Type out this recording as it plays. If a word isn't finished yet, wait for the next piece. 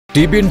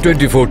TBN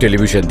 24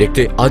 television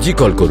দেখতে আজই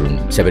call করুন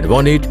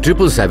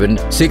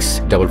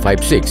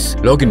 7187776556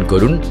 লগ ইন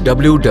করুন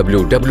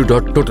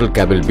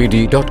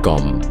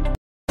www.totalcablebd.com।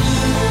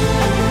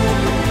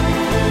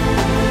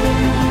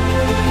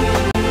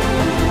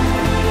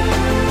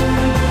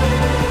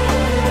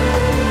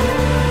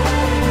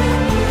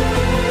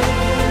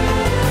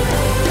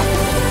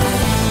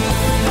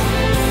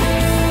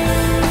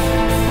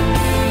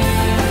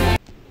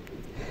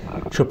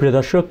 সুপ্রিয়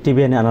দর্শক,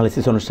 টিবিএন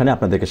অ্যানালিসিস অনুষ্ঠানে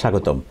আপনাদেরকে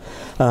স্বাগতম।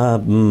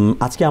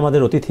 আজকে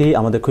আমাদের অতিথি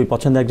আমাদের খুবই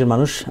পছন্দের একজন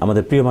মানুষ,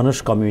 আমাদের প্রিয় মানুষ,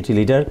 কমিউনিটি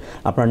লিডার।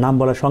 আপনার নাম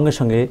বলার সঙ্গে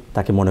সঙ্গে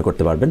তাকে মনে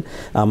করতে পারবেন।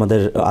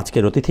 আমাদের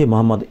আজকের অতিথি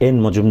মোহাম্মদ এন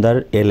মজুমদার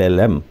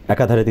LLM।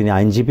 একাধারে তিনি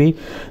আইনজীবী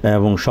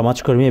এবং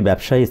সমাজকর্মী,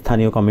 ব্যবসায়ী,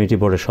 স্থানীয় কমিউনিটি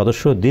বোর্ডের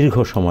সদস্য দীর্ঘ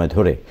সময়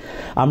ধরে।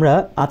 আমরা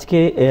আজকে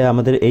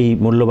আমাদের এই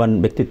মূল্যবান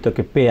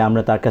ব্যক্তিত্বকে পেয়ে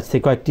আমরা তার কাছ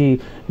থেকে কয়েকটি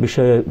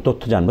বিষয়ে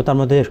তথ্য জানবো। তার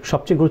মধ্যে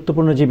সবচেয়ে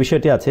গুরুত্বপূর্ণ যে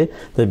বিষয়টি আছে,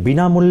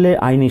 বিনামূল্যে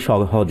আইনি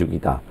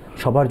সহযোগিতা,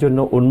 সবার জন্য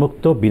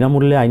উন্মুক্ত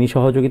বিনামূল্যে আইনি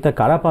সহযোগিতা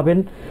কারা পাবেন,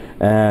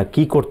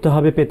 কি করতে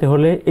হবে পেতে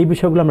হলে, এই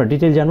বিষয়গুলো আমরা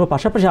ডিটেল জানবো।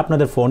 পাশাপাশি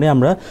আপনাদের ফোনে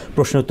আমরা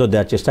প্রশ্ন উত্তর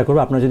দেওয়ার চেষ্টা করবো।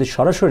 আপনারা যদি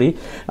সরাসরি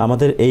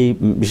আমাদের এই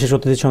বিশেষ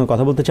অতিথির সঙ্গে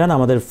কথা বলতে চান,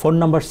 আমাদের ফোন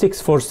নাম্বার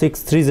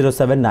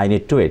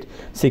 6463079828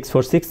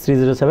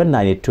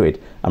 6463079828।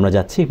 আমরা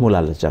যাচ্ছি মূল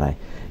আলোচনায়।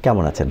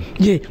 কেমন আছেন?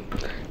 জি,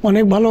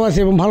 অনেক ভালো আছে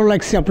এবং ভালো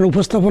লাগছে আপনার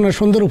উপস্থাপনা,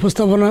 সুন্দর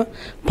উপস্থাপনা,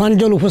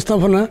 প্রাঞ্জল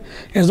উপস্থাপনা।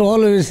 As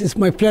always it's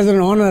my pleasure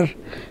and honour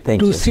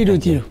to seat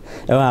with you.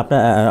 এবং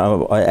আপনার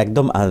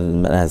একদম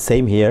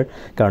সেম হিয়ার,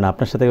 কারণ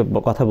আপনার সাথে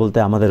কথা বলতে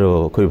আমাদেরও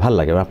খুবই ভালো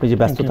লাগে। আপনি যে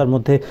ব্যস্ততার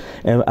মধ্যে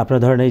আপনার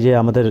ধরেন এই যে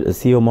আমাদের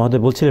সিইও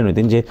মহোদয় বলছিলেন ওই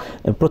দিন যে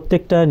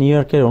প্রত্যেকটা নিউ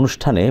ইয়র্কের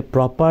অনুষ্ঠানে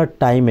প্রপার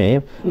টাইমে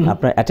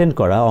আপনার অ্যাটেন্ড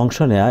করা, অংশ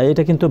নেওয়া,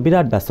 এটা কিন্তু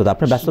বিরাট ব্যস্ততা।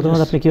 আপনার ব্যস্ততার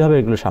মধ্যে আপনি কীভাবে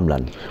এগুলো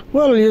সামলান?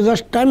 Well,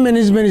 just time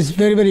management is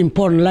very, very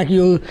important. Like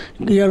you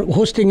are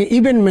hosting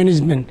event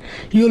management.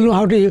 You'll know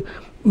how to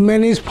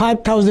manage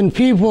 5,000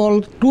 people,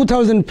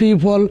 2,000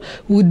 people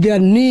with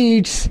their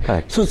needs.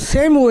 Right. So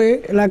same way,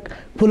 like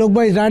Pulok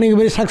Bhai is running a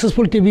very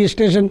successful TV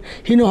station.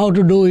 He know how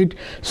to do it.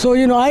 So,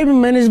 I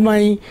manage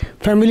my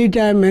family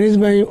time, manage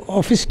my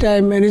office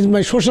time, manage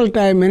my social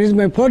time, manage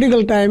my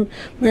political time,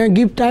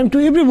 give time to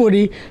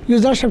everybody. You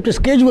just have to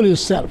schedule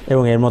yourself.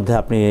 এবং এর মধ্যে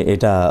আপনি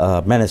এটা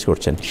manage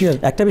করছেন। Sure.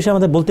 একটা বিষয়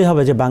আমাদের বলতে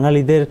হবে যে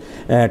বাঙালিদের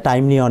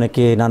টাইম নিয়ে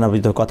অনেকে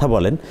নানাবিধ কথা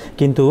বলেন,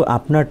 কিন্তু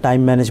আপনার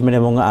টাইম ম্যানেজমেন্ট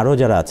এবং আরও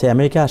যারা আছে,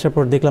 আমেরিকা আসার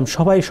পর দেখলাম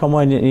সবাই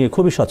সময় নিয়ে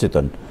খুবই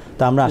সচেতন।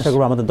 তা আমরা আশা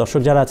করব আমাদের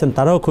দর্শক যারা আছেন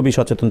তারাও খুবই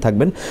সচেতন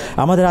থাকবেন।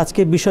 আমাদের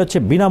আজকের বিষয় হচ্ছে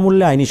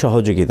বিনামূল্যে আইনি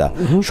সহযোগিতা,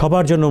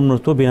 সবার জন্য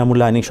উন্মুক্ত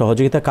বিনামূল্যে আইনি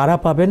সহযোগিতা কারা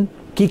পাবেন,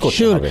 কি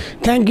করতে হবে?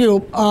 থ্যাংক ইউ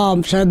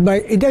শাহেদ ভাই,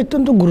 এটা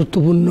অত্যন্ত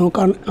গুরুত্বপূর্ণ।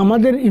 কারণ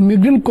আমাদের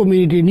ইমিগ্রেন্ট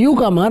কমিউনিটি নিউ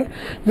কামার,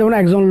 যেমন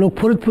একজন লোক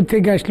ফরিদপুর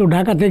থেকে আসলো,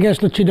 ঢাকা থেকে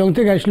আসলো, চিটং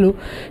থেকে আসলো,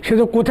 সে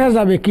তো কোথায়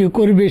যাবে, কি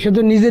করবে, সে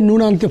তো নিজের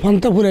নুন আনতে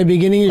ফান্তা ফুরায়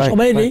বিগিনিং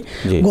সবাই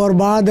গড়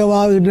বা দেওয়া।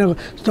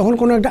 যখন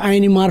কোনো একটা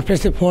আইনি মার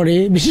ফেসে পড়ে,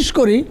 বিশেষ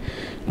করে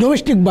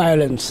ডোমেস্টিক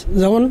ভায়োলেন্স,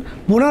 যেমন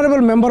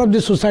vulnerable member of the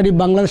society,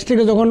 Bangladesh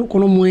থেকে যখন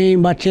কোনো মেয়ে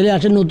বা ছেলে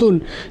আসে নতুন,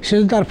 সে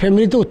যদি তার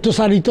ফ্যামিলিতে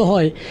অত্যাচারিত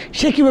হয়,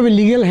 সে কীভাবে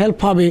লিগ্যাল হেল্প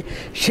পাবে,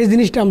 সে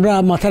জিনিসটা আমরা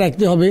মাথায়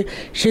রাখতে হবে।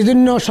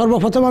 সেজন্য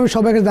সর্বপ্রথম আমি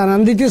সবাইকে জানান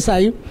দিতে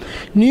চাই,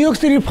 নিউ ইয়র্ক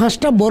সিটির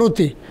 5টা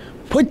বরোতে,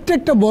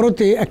 প্রত্যেকটা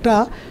বরোতে একটা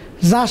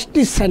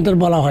জাস্টিস সেন্টার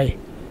বলা হয়,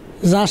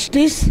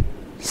 জাস্টিস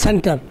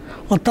সেন্টার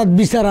অর্থাৎ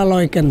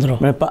বিচারালয় কেন্দ্র।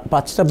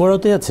 5টা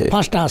বড়তে আছে?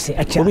 5টা আছে।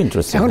 আচ্ছা,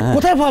 এখন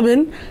কোথায় পাবেন?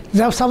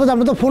 সাপোজ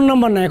আপনার তো ফোন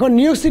নাম্বার নাই। এখন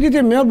নিউ ইয়র্ক সিটিতে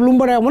মেয়র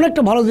ব্লুমবার্গ এমন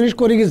একটা ভালো জিনিস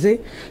করে গেছে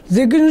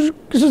যে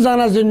কিছু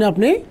জানার জন্য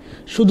আপনি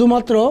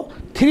শুধুমাত্র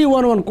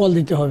 311 কল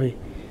দিতে হবে।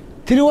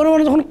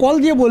 311 যখন কল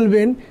দিয়ে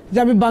বলবেন যে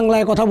আমি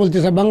বাংলায় কথা বলতে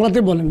চাই, বাংলাতে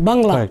বলেন,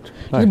 বাংলা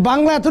যদি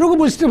বাংলা এতটুকু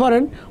বুঝতে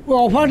পারেন, ওই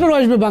অপারেটর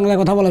আসবে বাংলায়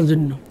কথা বলার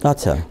জন্য।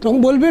 আচ্ছা, তখন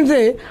বলবেন যে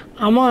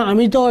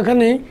আমি তো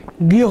এখানে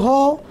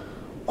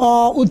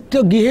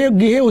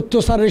গৃহে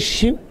অত্যাচারের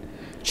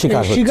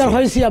শিকার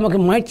হয়েছি, আমাকে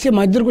মারছে,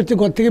 মারধর করছে,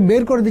 ঘর থেকে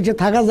বের করে দিচ্ছে,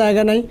 থাকার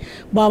জায়গা নাই,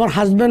 বা আমার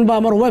হাজব্যান্ড বা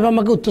আমার ওয়াইফ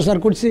আমাকে অত্যাচার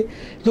করছে।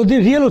 যদি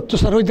রিয়েল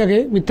অত্যাচার হয়ে থাকে,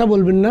 মিথ্যা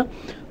বলবেন না,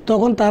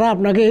 তখন তারা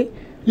আপনাকে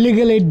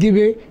লিগ্যাল এইড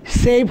দিবে,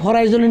 সেফ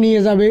হরাইজনে নিয়ে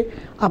যাবে,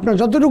 আপনার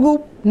যতটুকু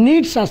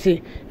নিডস আছে,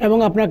 এবং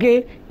আপনাকে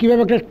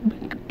কীভাবে একটা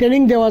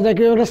ট্রেনিং দেওয়া যায়,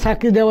 কীভাবে একটা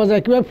চাকরি দেওয়া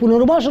যায়, কীভাবে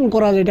পুনর্বাসন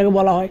করা যায়, এটাকে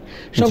বলা হয়,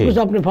 সব কিছু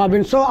আপনি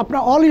পাবেন। সো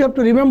আপনার all you have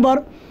to remember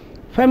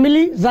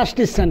family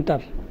justice centre,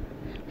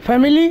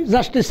 family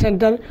justice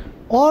centre.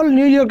 All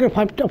new ইয়র্কের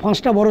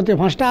 5টা বড়তে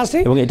 5টা আছে,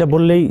 এবং এটা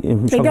বললেই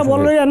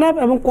এনাফ।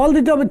 এবং কল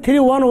দিতে হবে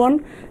 311।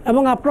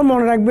 এবং আপনারা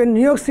মনে রাখবেন,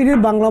 নিউ ইয়র্ক সিটির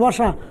বাংলা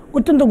ভাষা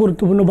অত্যন্ত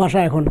গুরুত্বপূর্ণ ভাষা।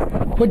 এখন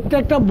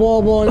প্রত্যেকটা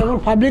যেমন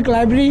পাবলিক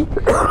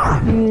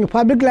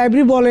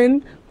লাইব্রেরি বলেন,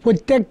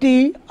 প্রত্যেকটি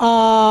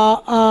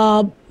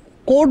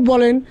কোর্ট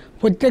বলেন,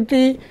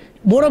 প্রত্যেকটি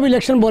বোর্ড অফ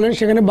ইলেকশন বলেন,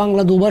 সেখানে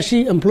বাংলা দুভাষী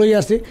এমপ্লয়ি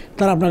আছে,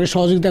 তারা আপনাকে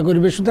সহযোগিতা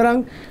করবে। সুতরাং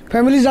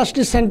ফ্যামিলি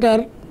জাস্টিস সেন্টার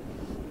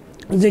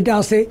যেটা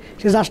আছে,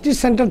 সে জাস্টিস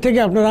সেন্টার থেকে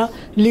আপনারা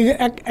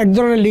এক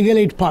ধরনের লিগ্যাল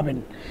এইড পাবেন।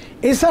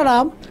 এছাড়া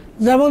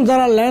যেমন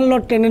যারা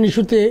ল্যান্ডলর্ড টেনেন্ট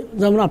ইস্যুতে,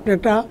 যেমন আপনি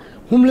একটা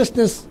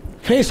হোমলেসনেস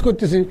ফেস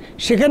করতেছেন,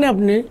 সেখানে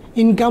আপনি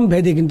ইনকাম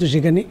ভেদে কিন্তু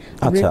সেখানে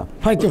আপনি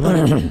পাইতে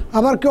পারেন।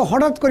 আবার কেউ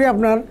হঠাৎ করে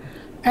আপনার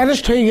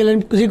অ্যারেস্ট হয়ে গেলেন,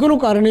 যে কোনো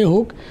কারণেই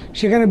হোক,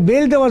 সেখানে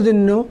বেল দেওয়ার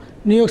জন্য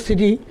নিউ ইয়র্ক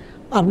সিটি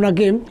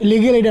আপনাকে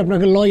লিগেল এইড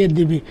আপনাকে লয়ার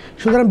দিবে।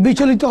 সুতরাং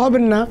বিচলিত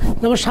হবেন না।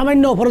 যেমন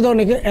সামান্য অপরাধে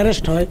অনেকে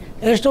অ্যারেস্ট হয়,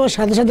 অ্যারেস্ট হওয়ার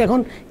সাথে সাথে এখন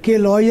কে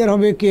লয়ার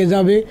হবে, কে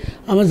যাবে,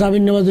 আমার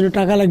জামিন নেওয়ার জন্য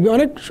টাকা লাগবে,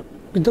 অনেক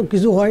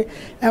কিছু হয়।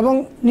 এবং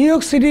নিউ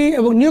ইয়র্ক সিটি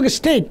এবং নিউ ইয়র্ক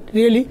স্টেট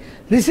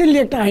রিসেন্টলি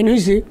একটা আইন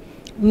হয়েছে,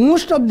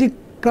 মোস্ট অফ দি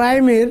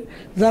ক্রাইমের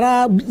যারা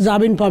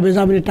জামিন পাবে,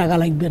 জামিনের টাকা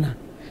লাগবে না।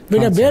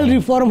 এটা বেল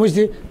রিফর্ম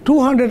হয়েছে।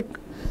 200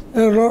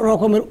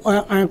 রকমের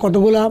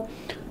কতগুলা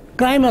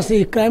ক্রাইম আছে,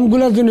 এই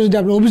ক্রাইমগুলোর জন্য যদি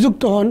আপনি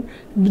অভিযুক্ত হন,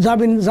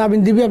 জামিন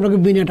দিবে আপনাকে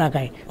বিনা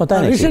টাকায়।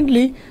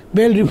 রিসেন্টলি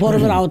বেল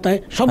রিফর্মের আওতায়,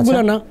 সবগুলো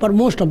না, but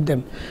most of them.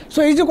 So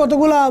এই যে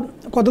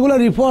কতগুলো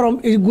রিফর্ম,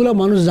 এইগুলো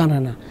মানুষ জানে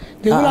না।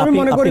 যেগুলো আমি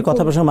মনে করি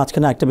কথা বলার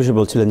মাঝখানে একটা বিষয়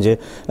বলছিলেন যে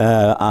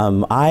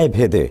আয়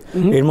ভেদে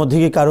এর মধ্যে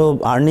কি কারো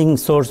আর্নিং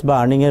সোর্স বা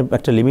আর্নিং এর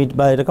একটা লিমিট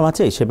বা এরকম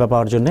আছে সেবা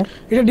পাওয়ার জন্য?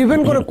 এটা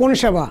ডিপেন্ড করে কোন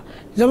সেবা।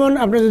 যেমন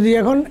আপনি যদি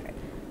এখন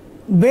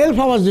বেল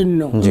পাওয়ার জন্য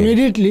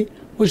ইমিডিয়েটলি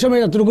ওই সময়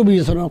এতটুকু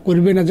বিবেচনা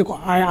করবে না যে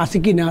আয় আছে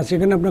কি না,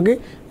 সেখানে আপনাকে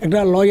একটা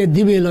লয়ার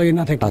দিবে, লয়ার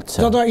না থাকে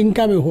যত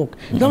ইনকামে হোক।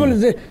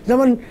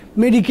 যেমন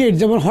মেডিকেড,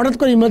 যেমন হঠাৎ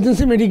করে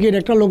ইমার্জেন্সি মেডিকেড,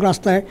 একটা লোক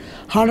রাস্তায়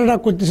হার্ট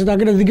অ্যাটাক করতেছে,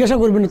 তাকে জিজ্ঞাসা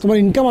করবে না তোমার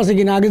ইনকাম আছে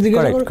কিনা, আগে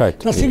জিজ্ঞাসা করবে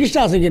তার চিকিৎসা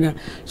আছে কিনা।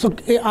 সো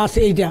আছে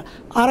এইটা।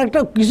 আর একটা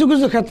কিছু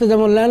কিছু ক্ষেত্রে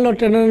যেমন ল্যান্ডলর্ড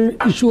টেনান্ট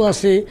ইস্যু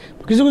আছে,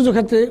 কিছু কিছু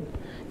ক্ষেত্রে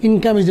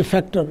income is a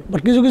factor, but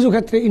কিছু কিছু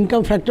ক্ষেত্রে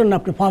ইনকাম ফ্যাক্টর না,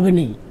 আপনি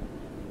পাবেনই।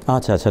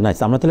 আচ্ছা আচ্ছা, নাইস।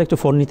 আমরা তাহলে একটু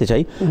ফোন নিতে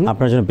চাই।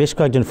 আপনার জন্য বেশ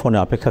কয়েকজন ফোনে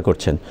অপেক্ষা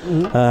করছেন।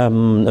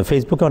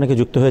 ফেসবুকে অনেকে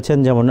যুক্ত হয়েছেন,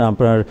 যেমন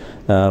আপনার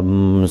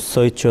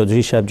সৈয়দ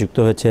চৌধুরী সাহেব যুক্ত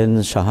হয়েছেন,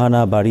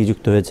 শাহানা বাড়ি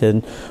যুক্ত হয়েছেন,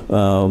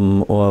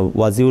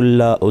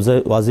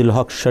 ওয়াজিল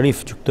হক শরীফ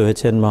যুক্ত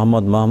হয়েছেন,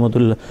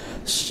 মাহমুদুল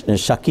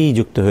শাকি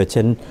যুক্ত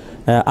হয়েছেন,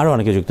 আরও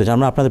অনেকে যুক্ত হয়েছেন।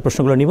 আমরা আপনাদের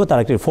প্রশ্নগুলো নিব,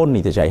 তার একটি ফোন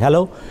নিতে চাই।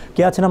 হ্যালো,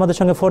 কে আছেন আমাদের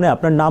সঙ্গে ফোনে?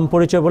 আপনার নাম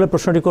পরিচয় বলে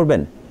প্রশ্নটি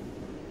করবেন।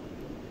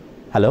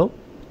 হ্যালো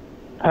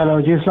হ্যালো,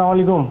 জি আসসালামু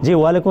আলাইকুম। জি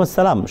ওয়ালাইকুম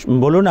আসসালাম,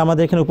 বলুন।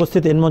 আমাদের এখানে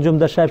উপস্থিত এন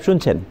মজুমদার সাহেব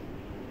শুনছেন?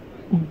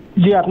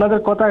 জি, আপনাদের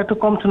কথা একটু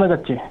কম শোনা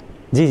যাচ্ছে।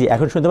 জি জি,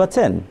 এখন শুনতে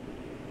পাচ্ছেন?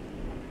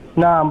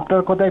 না,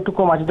 আপনার কথা একটু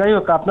কম আছে। যাই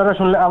হোক, আপনারা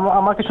শুনলে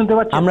আমাকে শুনতে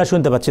পাচ্ছেন? আমরা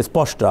শুনতে পাচ্ছি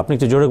স্পষ্ট। আপনি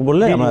একটু জোরে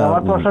বললে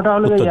আমার প্রশ্নটা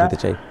হলো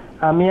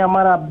আমি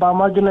আমার আব্বা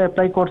আমার জন্য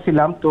অ্যাপ্লাই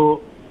করছিলাম, তো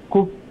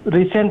খুব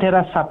রিসেন্ট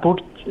এরা সাপোর্ট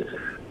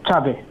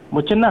চাবে,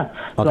 বুঝছেন না?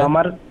 তো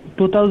আমার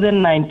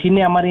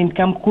 2019-এ আমার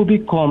ইনকাম খুবই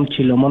কম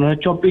ছিল, মনে হয়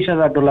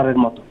 $24,000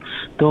 মতো।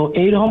 তো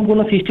এইরকম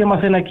কোনো সিস্টেম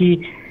আছে নাকি,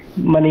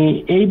 মানে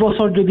এই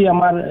বছর যদি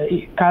আমার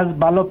কাজ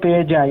ভালো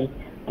পেয়ে যায়,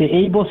 তো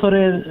এই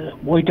বছরের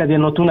ওইটা যে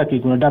নতুন আর কি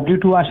কোনো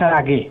W2 আসার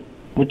আগে,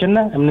 বুঝছেন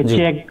না, এমনি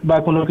চেক বা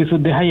কোনো কিছু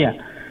দেখাইয়া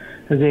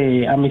যে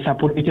আমি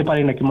সাপোর্ট দিতে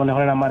পারি নাকি? মনে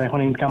করেন আমার এখন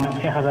ইনকাম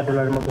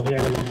 $1,000 মতো হয়ে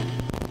গেল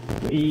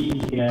এই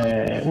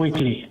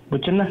উইকলি,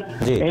 বুঝছেন না,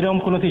 এইরকম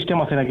কোনো সিস্টেম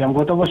আছে নাকি? আমি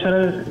গত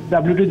বছরের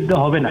W2 দিতে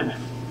হবে না,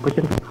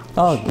 বুঝছেন?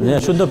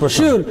 সুন্দর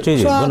প্রশ্ন।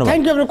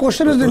 থ্যাংক ইউ আপনার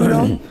কোশ্চেনের জন্য।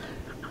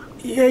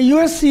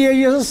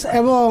 USCIS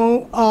এবং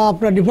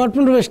আপনার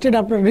ডিপার্টমেন্ট অফ স্টেট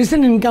আপনার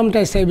রিসেন্ট ইনকামটা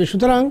চাইবে।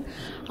 সুতরাং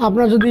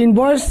আপনার যদি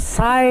ইনভয়েস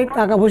চাই,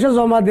 টাকা পয়সা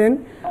জমা দেন,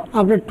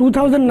 আপনার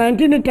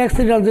 2019-এর ট্যাক্স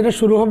রিটার্ন যেটা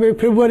শুরু হবে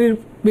ফেব্রুয়ারির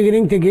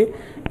বিগিনিং থেকে,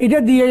 এটা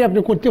দিয়েই আপনি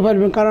করতে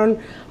পারবেন। কারণ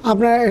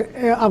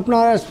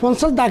আপনার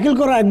স্পন্সর দাখিল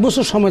করার 1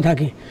 বছর সময়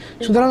থাকে।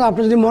 সুতরাং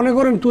আপনি যদি মনে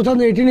করেন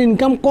 2018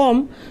 ইনকাম কম,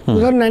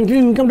 2019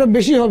 ইনকামটা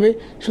বেশি হবে,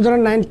 সুতরাং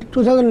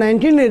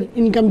 2019-এর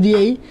ইনকাম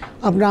দিয়েই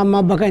আপনার আম্মা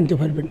আব্বাকে আনতে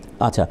পারবেন।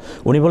 আচ্ছা,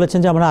 উনি বলেছেন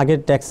যে আমরা আগের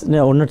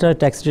অন্যটা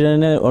ট্যাক্স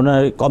রিটার্নে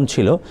ওনার কম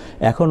ছিল,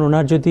 এখন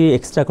ওনার যদি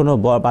এক্সট্রা কোনো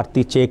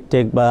বাড়তি চেক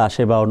টেক বা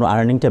আসে বা অন্য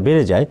আর্নিংটা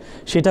বেড়ে যায়,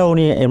 সেটা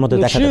উনি এর মধ্যে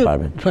দেখাতে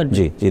পারবেন।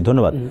 জি জি,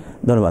 ধন্যবাদ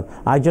ধন্যবাদ।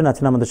 আরেকজন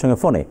আছেন আমাদের সঙ্গে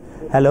ফোনে।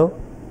 হ্যালো,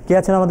 কে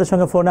আছেন আমাদের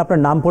সঙ্গে ফোনে? আপনার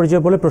নাম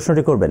পরিচয় বলে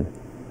প্রশ্নটি করবেন।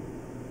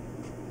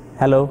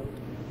 হ্যালো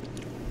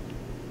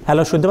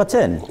হ্যালো, শুনতে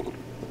পাচ্ছেন?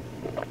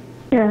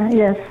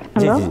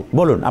 জি জি,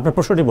 বলুন, আপনার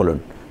প্রশ্নটি বলুন।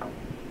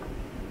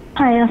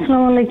 হাই,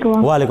 আসসালামু আলাইকুম।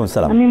 ওয়ালাইকুম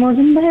সালাম। আমি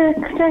মজিম ভাইয়ের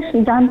কাছে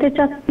জানতে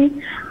চাচ্ছি,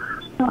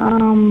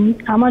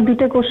 আমার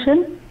দুটো কোশ্চেন।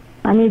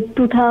 আমি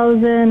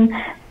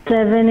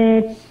 2007-এ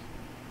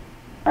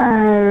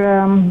আর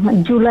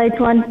জুলাই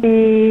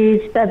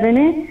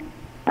 27-এ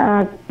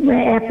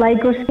অ্যাপ্লাই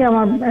করছি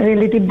আমার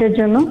রিলেটিভদের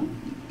জন্য।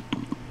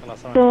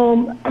 তো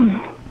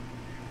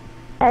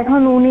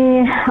এখন উনি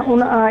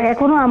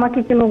এখনো আমাকে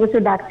কোনো কিছু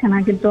ডাকছে না,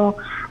 কিন্তু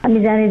আমি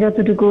জানি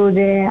যতটুকু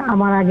যে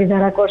আমার আগে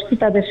যারা করছে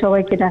তাদের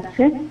সবাইকে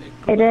ডাকছে।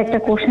 এটা একটা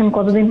কোশ্চেন,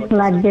 কতদিন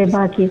লাগবে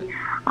বা কি।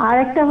 আর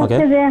একটা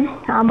হচ্ছে যে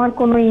আমার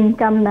কোনো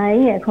ইনকাম নাই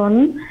এখন,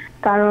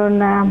 কারণ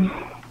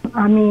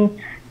আমি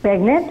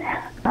প্রেগনেন্ট।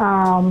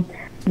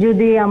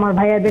 যদি আমার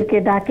ভাইয়াদেরকে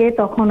ডাকে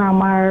তখন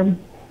আমার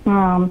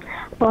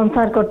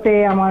স্পন্সর করতে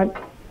আমার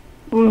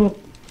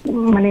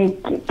মানে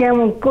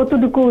কেমন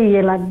কতটুকু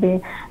লাগবে,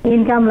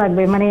 ইনকাম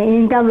লাগবে, মানে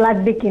ইনকাম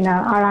লাগবে কিনা।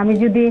 আর আমি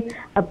যদি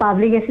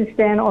পাবলিক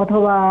অ্যাসিস্ট্যান্ট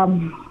অথবা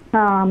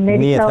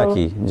মেডিকেল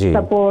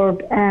সাপোর্ট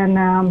এন্ড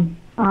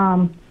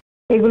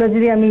এগুলো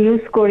যদি আমি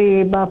ইউজ করি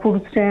বা ফুড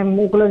স্ট্যাম্প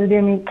এগুলো যদি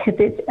আমি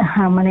খেতে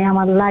মানে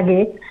আমার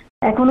লাগে,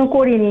 এখনো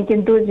করিনি,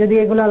 কিন্তু যদি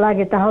এগুলো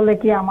লাগে তাহলে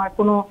কি আমার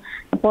কোনো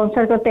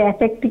স্পন্সর করতে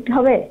এফেক্টিভ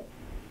হবে?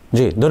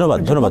 জি ধন্যবাদ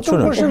ধন্যবাদ।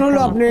 শুনুন, প্রশ্ন হলো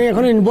আপনি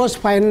এখন ইনভয়েস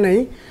পাইন নাই,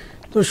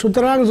 তো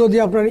সুতরাং যদি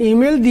আপনার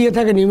ইমেল দিয়ে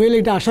থাকেন, ইমেল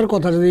এটা আসার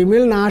কথা, যদি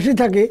ইমেল না আসি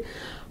থাকে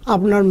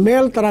আপনার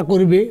মেল তারা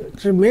করবে।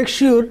 মেক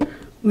শিওর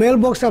মেল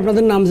বক্সে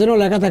আপনাদের নাম যেন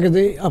লেখা থাকে,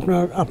 যে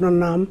আপনার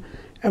নাম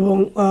এবং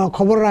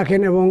খবর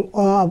রাখেন, এবং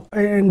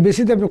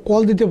বেশিতে আপনি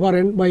কল দিতে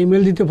পারেন বা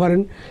ইমেল দিতে পারেন।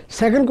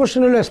 সেকেন্ড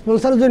কোশ্চেন হলো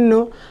স্পন্সারের জন্য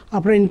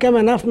আপনার ইনকাম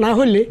এনাফ না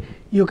হলে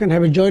you can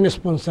have a joint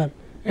sponsor,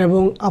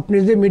 এবং আপনি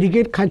যে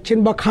মেডিকেট খাচ্ছেন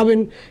বা খাবেন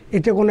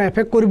এতে কোনো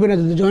এফেক্ট করবে না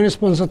যদি জয়েন্ট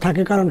স্পন্সর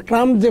থাকে। কারণ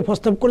ট্রাম্প যে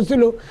প্রস্তাব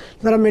করেছিল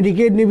যারা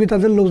মেডিকেট নিবে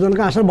তাদের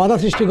লোকজনকে আসার বাধা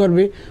সৃষ্টি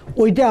করবে,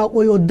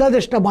 ওই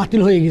অধ্যাদেশটা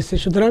বাতিল হয়ে গেছে।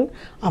 সুতরাং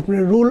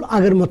আপনার রুল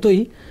আগের মতোই।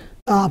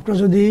 আপনার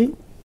যদি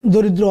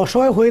দরিদ্র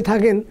অসহায় হয়ে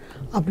থাকেন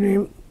আপনি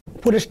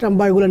ফরেস্ট স্ট্যাম্প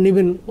বা এগুলো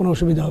নেবেন, কোনো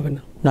অসুবিধা হবে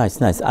না। Nice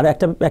nice. আর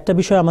একটা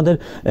বিষয় আমাদের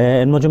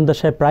এন মজুমদার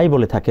সাহেব প্রায়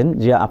বলে থাকেন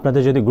যে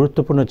আপনাদের যদি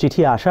গুরুত্বপূর্ণ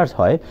চিঠি আসার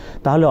হয়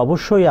তাহলে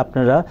অবশ্যই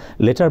আপনারা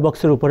লেটার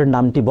বক্সের উপরে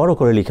নামটি বড়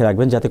করে লিখে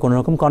রাখবেন যাতে কোনো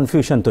রকম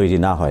কনফিউশন তৈরি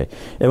না হয়,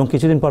 এবং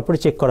কিছুদিন পরপরই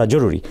চেক করা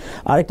জরুরি।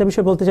 আরেকটা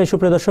বিষয় বলতে চাই,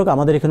 সুপ্রিয় দর্শক,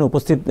 আমাদের এখানে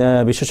উপস্থিত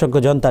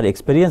বিশেষজ্ঞজন তার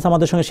এক্সপিরিয়েন্স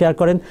আমাদের সঙ্গে শেয়ার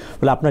করেন,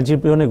 বলে আপনার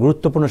জীবনের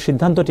গুরুত্বপূর্ণ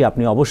সিদ্ধান্তটি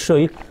আপনি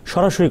অবশ্যই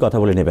সরাসরি কথা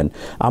বলে নেবেন।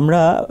 আমরা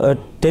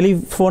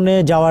টেলিফোনে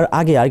যাওয়ার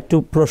আগে আরেকটু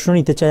প্রশ্ন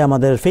নিতে চাই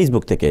আমাদের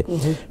ফেসবুক থেকে।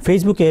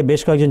 ফেসবুকে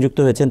বেশ কয়েকজন যুক্ত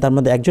হয়েছেন, তার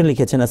মধ্যে একজন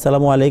লিখেছেন,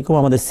 আসসালামু আলাইকুম,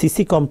 আমাদের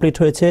সিসি কমপ্লিট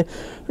হয়েছে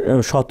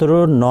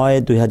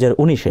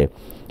 17/9/2019-এ।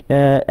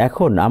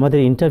 এখন আমাদের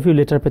ইন্টারভিউ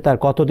লেটার পেতে আর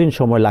কতদিন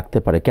সময় লাগতে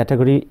পারে?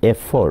 ক্যাটাগরি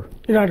F4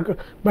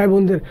 ভাই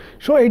বোনদের।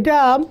 সো এটা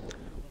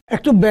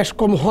একটু বেশ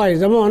কম হয়।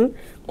 যেমন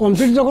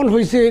কমপ্লিট যখন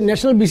হয়েছে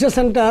national visa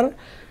centre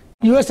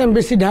US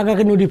embassy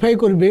ঢাকাকে নোটিফাই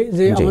করবে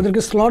যে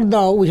আমাদেরকে স্লট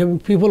দাও, we have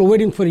people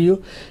waiting for you.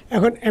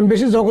 এখন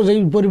এমবেসি যখন যে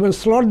পরিমাণ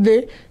স্লট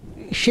দেয়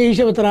সেই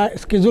হিসাবে তারা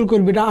স্কেজুল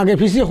করবে। এটা আগে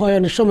ভিসি হয়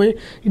অনেক সময়,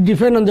 ইট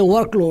depend on the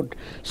workload.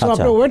 So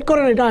আপনি ওয়েট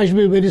করেন, এটা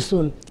আসবে ভেরি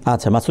সুন।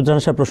 আচ্ছা, মাসুদ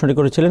জাহান সাহেব প্রশ্নটি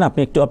করেছিলেন, আপনি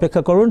একটু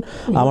অপেক্ষা করুন।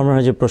 আমার মনে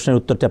হয় যে প্রশ্নের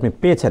উত্তরটি আপনি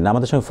পেয়েছেন।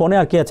 আমাদের সঙ্গে ফোনে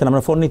আর কে আছেন?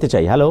 আমরা ফোন নিতে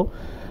চাই। হ্যালো,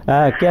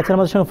 কে আছেন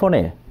আমাদের সঙ্গে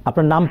ফোনে?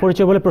 আপনার নাম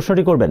পরিচয় বলে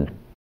প্রশ্নটি করবেন।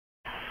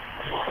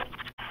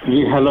 জি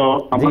হ্যালো,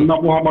 আমার নাম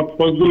মোহাম্মদ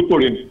ফজলুল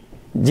করিম।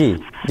 জি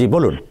জি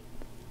বলুন।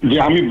 জি,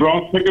 আমি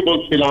ব্রঙ্কস থেকে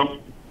বলছিলাম।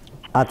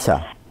 আচ্ছা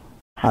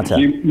আচ্ছা,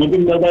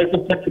 মজুমদার ভাইয়ের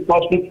কাছে একটা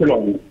প্রশ্ন ছিল।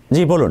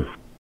 জি বলুন।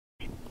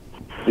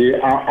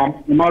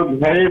 আমার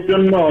ভাইয়ের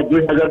জন্য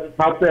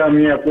 2007-এ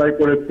আমি অ্যাপ্লাই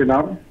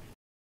করেছিলাম,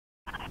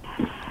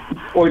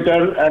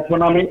 ওইটার এখন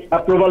আমি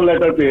অ্যাপ্রুভাল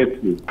লেটার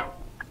পেয়েছি।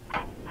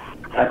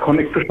 এখন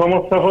একটু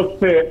সমস্যা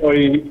হচ্ছে, ওই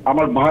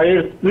আমার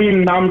ভাইয়ের স্ত্রীর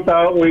নামটা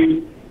ওই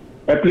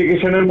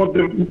অ্যাপ্লিকেশনের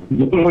মধ্যে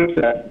ভুল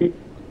হয়েছে,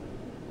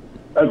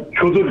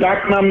 শুধু ডাক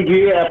নাম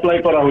দিয়ে অ্যাপ্লাই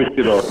করা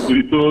হয়েছিল,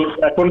 কিন্তু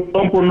এখন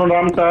সম্পূর্ণ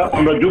নামটা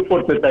আমরা যোগ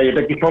করতে চাই,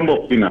 এটা কি সম্ভব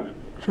কিনা?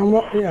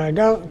 সম্ভব।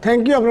 এটা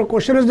থ্যাংক ইউ আপনার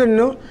কোশ্চেনের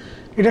জন্য।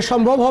 এটা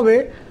সম্ভব হবে,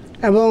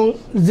 এবং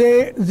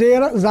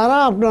যারা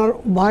আপনার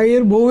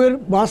ভাইয়ের বউয়ের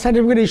বার্থ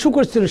সার্টিফিকেট ইস্যু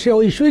করছিল সে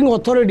ইস্যুইং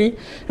অথরিটি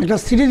একটা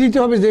সিটি দিতে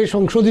হবে যে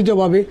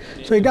সংশোধিতভাবে।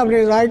 সো এটা আপনি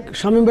রাইট,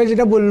 শামীম ভাই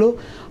যেটা বললো,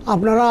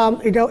 আপনারা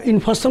এটা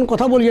ইনফরমেশন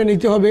কথা বলিয়ে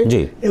নিতে হবে।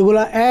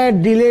 এগুলা অ্যাড,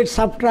 ডিলেট,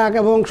 সাবট্রাক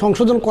এবং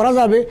সংশোধন করা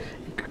যাবে,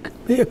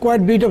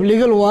 quite bit of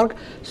legal work.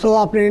 So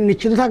আপনি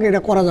নিশ্চিত থাকেন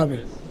এটা করা যাবে।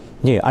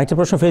 জি, আরেকটা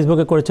প্রশ্ন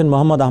ফেসবুকে করেছেন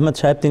মোহাম্মদ আহমেদ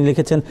সাহেব, তিনি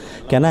লিখেছেন,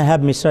 can I have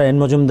mister N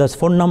মজুমদারস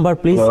phone number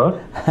please?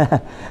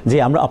 জি,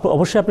 আমরা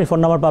অবশ্যই আপনি ফোন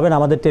নাম্বার পাবেন।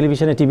 আমাদের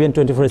টেলিভিশনে TBN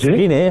 24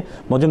 স্ক্রিনে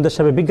মজুমদার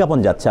সাহেবের বিজ্ঞাপন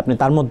যাচ্ছে, আপনি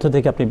তার মধ্য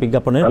থেকে আপনি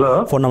বিজ্ঞাপনের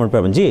ফোন নাম্বার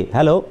পাবেন। জি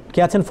হ্যালো, কে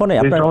আছেন ফোনে?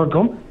 আপনার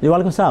জি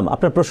ওয়ালাইকুম সালাম,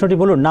 আপনার প্রশ্নটি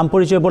বলুন, নাম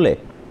পরিচয় বলে।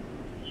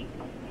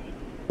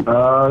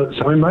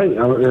 শামীম ভাই,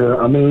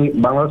 আমি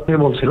বাংলাদেশ থেকে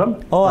বলছিলাম।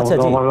 ও আচ্ছা,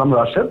 আমার নাম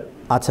রাশেদ।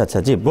 আচ্ছা আচ্ছা,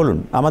 জি বলুন।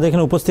 আমাদের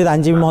এখানে উপস্থিত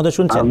আইনজীবী মহোদয়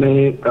শুনছেন? আমি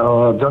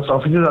জাস্ট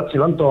অফিসে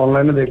যাচ্ছিলাম, তো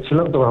অনলাইনে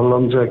দেখছিলাম, তো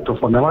ভাবলাম যে একটু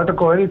ফোন। আমার একটা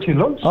কোয়েরি ছিল।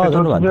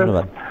 ধন্যবাদ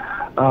ধন্যবাদ।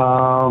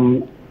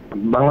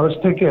 বাংলাদেশ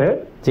থেকে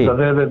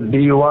যাদের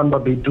B1 বা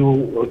B2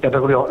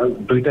 ক্যাটাগরি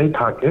দুইটাই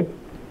থাকে,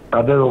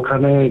 তাদের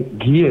ওখানে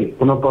গিয়ে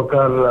কোনো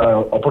প্রকার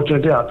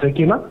অপরচুনিটি আছে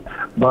কিনা,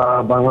 বা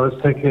বাংলাদেশ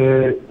থেকে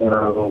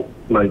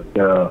লাইক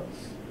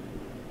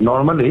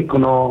নর্মালি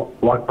কোনো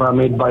ওয়ার্ক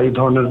পারমিট বা এই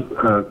ধরনের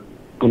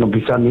কোনো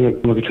ভিসা নিয়ে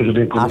কোনো কিছু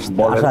যদি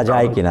আসা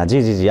যায় কিনা? জি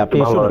জি জি, আপনি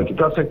শুনুন,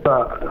 একটা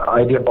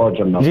আইডিয়া পাওয়ার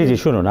জন্য। জি জি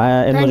শুনুন,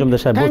 এন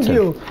মজুমদার সাহেব বলছেন।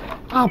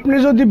 আপনি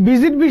যদি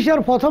ভিজিট ভিসার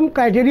প্রথম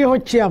ক্রাইটেরিয়া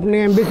হচ্ছে আপনি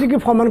এমবেসিকে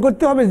প্রমাণ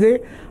করতে হবে যে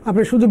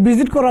আপনি শুধু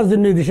ভিজিট করার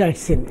জন্য এই দেশে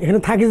আসছেন, এখানে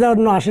থাকি যাওয়ার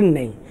জন্য আসেন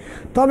নাই।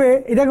 তবে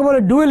এটাকে বলে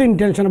ডুয়েল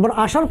ইন্টেনশন। আবার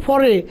আসার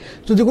পরে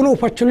যদি কোনো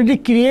অপরচুনিটি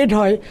ক্রিয়েট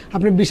হয়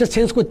আপনি ভিসা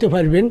চেঞ্জ করতে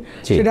পারবেন।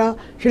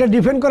 সেটা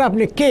ডিপেন্ড করে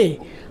আপনি কে,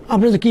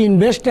 আপনি কি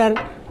ইনভেস্টার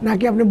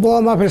নাকি আপনি বড়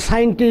মাপের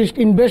সায়েন্টিস্ট,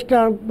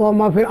 ইনভেস্টার, বড়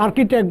মাপের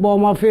আর্কিটেক্ট, বড়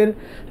মাপের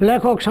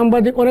লেখক,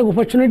 সাংবাদিক, অনেক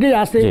অপরচুনিটি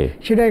আছে।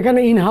 সেটা এখানে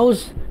ইন হাউস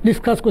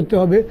ডিসকাস করতে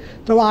হবে।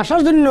 তবে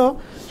আসার জন্য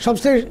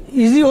সবচেয়ে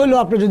ইজি হলো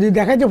আপনি যদি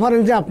দেখাইতে পারেন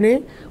যে আপনি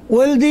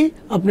ওয়েলদি,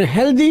 আপনি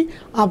হেলদি,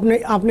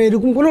 আপনি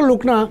এরকম কোনো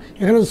লোক না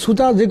এখানে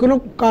সুতা যে কোনো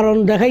কারণ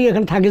দেখাই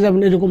এখানে থাকে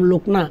যাবেন এরকম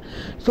লোক না।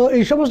 তো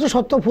এই সমস্ত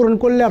শর্ত পূরণ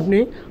করলে আপনি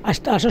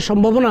আসার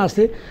সম্ভাবনা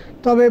আছে।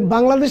 তবে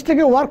বাংলাদেশ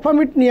থেকে ওয়ার্ক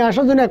পারমিট নিয়ে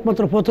আসার জন্য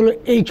একমাত্র পথ হলো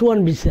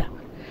H1 ভিসা।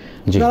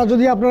 যারা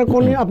যদি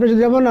আপনি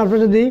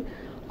যদি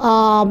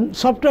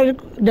সফটওয়্যার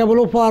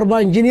ডেভেলপার বা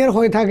ইঞ্জিনিয়ার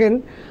হয়ে থাকেন,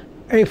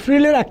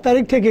 এপ্রিলের 1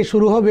 তারিখ থেকে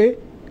শুরু হবে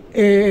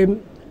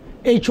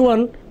H1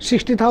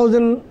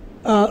 60,000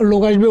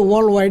 লোক আসবে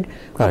ওয়ার্ল্ড ওয়াইড।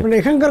 আপনার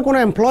এখানকার কোনো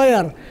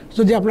এমপ্লয়ার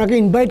যদি আপনাকে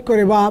ইনভাইট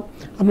করে বা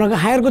আপনাকে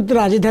হায়ার করতে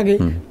রাজি থাকে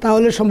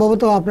তাহলে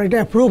সম্ভবত আপনার এটা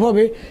অ্যাপ্রুভ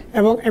হবে,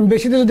 এবং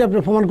এমবেসিতে যদি আপনি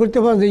প্রমাণ করতে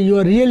পারেন যে you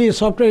are really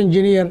software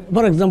engineer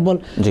for example,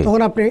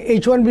 তখন আপনি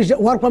H1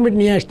 ওয়ার্ক পারমিট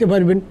নিয়ে আসতে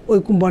পারবেন ওই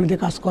কোম্পানিতে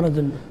কাজ করার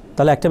জন্য।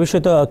 তাহলে একটা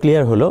বিষয় তো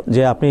ক্লিয়ার হলো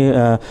যে আপনি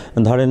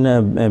ধরেন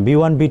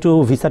B1 B2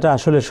 ভিসাটা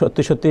আসলে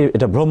সত্যি সত্যি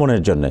এটা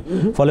ভ্রমণের জন্য,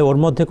 ফলে ওর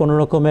মধ্যে কোনো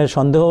রকমের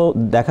সন্দেহ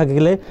দেখা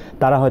গেলে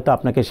তারা হয়তো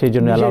আপনাকে সেই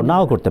জন্য অ্যালাউ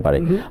নাও করতে পারে।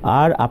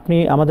 আর আপনি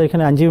আমাদের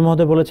এখানে আইনজীবী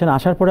মহোদয় বলেছেন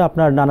আসার পরে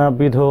আপনার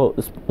নানাবিধ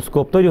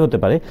স্কোপ তৈরি হতে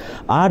পারে।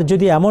 আর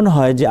যদি এমন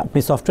হয় যে আপনি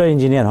সফটওয়্যার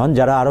ইঞ্জিনিয়ার হন,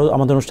 যারা আরও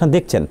আমাদের অনুষ্ঠান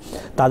দেখছেন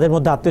তাদের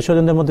মধ্যে আত্মীয়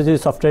স্বজনদের মধ্যে যদি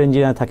সফটওয়্যার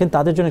ইঞ্জিনিয়ার থাকেন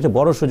তাদের জন্য একটা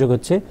বড় সুযোগ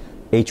হচ্ছে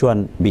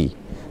H1B।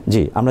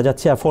 জি, আমরা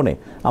যাচ্ছি আর ফোনে,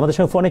 আমাদের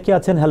সঙ্গে ফোনে কি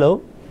আছেন? হ্যালো।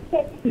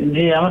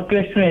 জি, আমার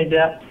কোয়েশ্চন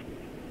এটা।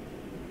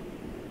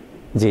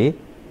 জি,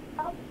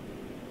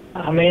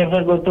 আমি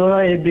আপনার গত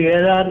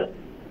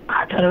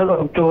 2018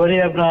 অক্টোবরে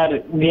আপনার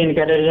গ্রিন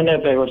কার্ডের জন্য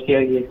অ্যাপ্লাই করছি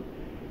আর কি।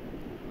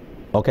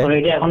 ওকে,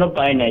 এটা এখনো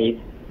পাই নাই,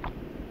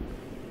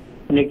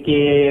 মানে কি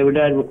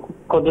ওটা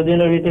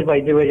কতদিনের ভিতরে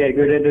পাইতে পারি আর কি,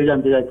 ওটা একটু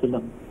জানতে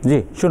চাচ্ছিলাম। জি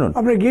শুনুন,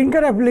 আপনার গ্রিন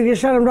কার্ড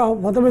অ্যাপ্লিকেশন আমরা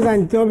প্রথমে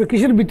জানতে হবে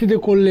কিসের ভিত্তিতে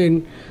করলেন।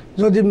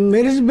 যদি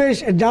merit base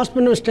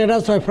adjustment of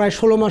status হয় প্রায়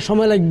 16 মাস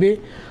সময় লাগবে,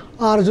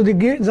 আর যদি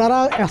যারা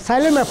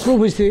অ্যাসাইলাম অ্যাপ্রুভ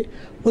হয়েছে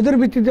ওদের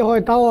ভিত্তিতে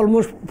হয় তাও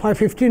অলমোস্ট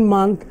 15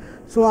 মান্থ।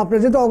 সো আপনি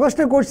যেহেতু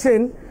অগস্টে করছেন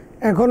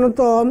এখনও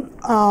তো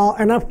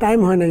এনাফ টাইম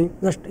হয় নাই,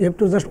 just you have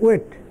to just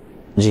wait.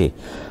 জি,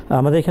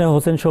 আমাদের এখানে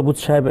হোসেন সবুজ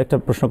সাহেব একটা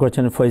প্রশ্ন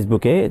করেছেন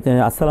ফেসবুকে।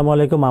 আসসালামু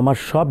আলাইকুম, আমার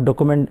সব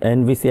ডকুমেন্ট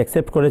এনভিসি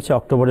অ্যাকসেপ্ট করেছে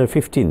অক্টোবরের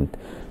 15,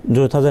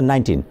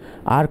 2019।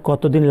 আর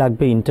কতদিন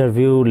লাগবে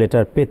ইন্টারভিউ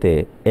লেটার পেতে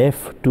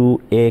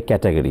F2A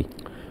ক্যাটাগরি?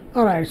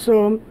 অলরাইট, সো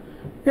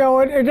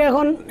এটা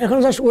এখন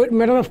just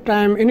matter of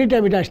time, any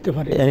time এটা আসতে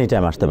পারে, এনি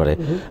টাইম আসতে পারে।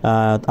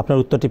 আপনার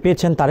উত্তরটি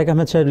পেয়েছেন। তারেক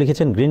আহমেদ সাহেব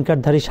লিখেছেন গ্রিন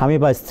কার্ডধারী স্বামী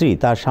বা স্ত্রী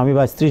তার স্বামী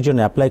বা স্ত্রীর জন্য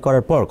অ্যাপ্লাই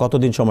করার পর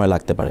কতদিন সময়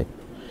লাগতে পারে?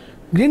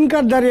 গ্রিন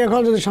কার্ডধারী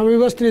এখন যদি স্বামী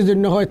বা স্ত্রীর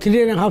জন্য হয়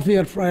 3.5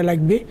 ইয়ার প্রায়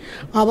লাগবে।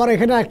 আবার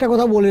এখানে একটা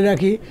কথা বলে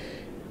রাখি,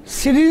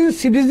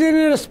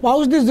 সিটিজেনের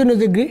স্পাউসদের জন্য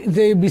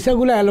যে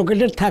ভিসাগুলো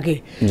অ্যালোকেটেড থাকে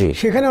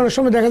সেখানে অনেক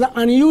সময় দেখা যায়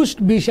আনইউজড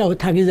ভিসা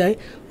থাকি যায়,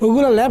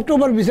 ওইগুলো ল্যাফট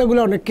ওভার ভিসাগুলো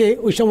অনেককে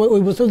ওই সময়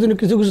ওই বছরের জন্য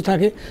কিছু কিছু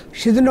থাকে,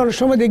 সেজন্য অনেক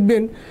সময়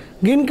দেখবেন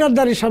গ্রিন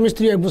কার্ডধারী স্বামী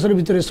স্ত্রী 1 বছরের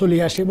ভিতরে চলে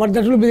আসে, but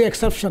that will be the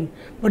exception,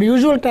 but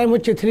usual time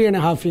হচ্ছে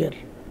 3.5 ইয়ার।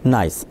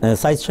 নাইস।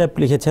 সাইদ সাহেব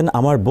লিখেছেন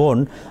আমার বোন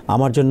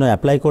আমার জন্য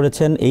অ্যাপ্লাই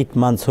করেছেন 8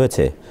 মান্থস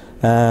হয়েছে,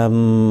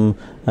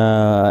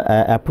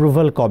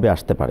 অ্যাপ্রুভাল কবে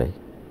আসতে পারে?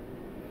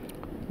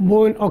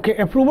 বোন, ওকে,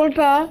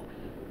 অ্যাপ্রুভালটা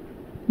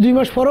 2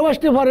 মাস পরেও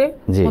আসতে পারে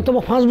অথবা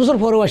 5 বছর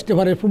পরেও আসতে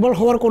পারে, অ্যাপ্রুভাল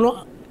হওয়ার কোনো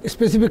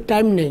স্পেসিফিক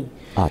টাইম নেই।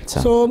 আচ্ছা,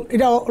 সো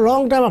এটা লং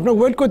টাইম আপনাকে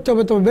ওয়েট করতে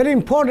হবে। তবে ভেরি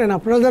ইম্পর্টেন্ট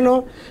আপনারা যেন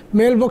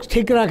মেল বক্স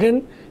ঠিক রাখেন,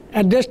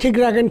 অ্যাড্রেস ঠিক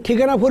রাখেন,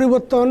 ঠিকানা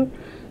পরিবর্তন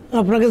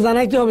আপনাকে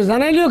জানাইতে হবে,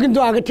 জানাইলেও কিন্তু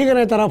আগে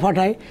ঠিকানায় তারা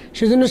পাঠায়,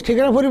 সেজন্য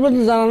ঠিকানা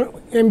পরিবর্তন জানানো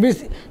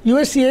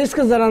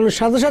USCISকে জানানোর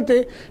সাথে সাথে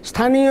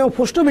স্থানীয়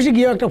পোস্ট অফিসে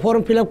গিয়েও একটা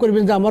ফর্ম ফিল আপ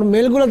করবেন যে আমার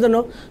মেলগুলো যেন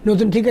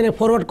নতুন ঠিকানায়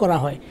ফরওয়ার্ড করা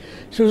হয়।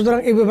 সুতরাং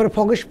এই ব্যাপারে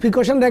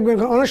প্রিকশন রাখবেন।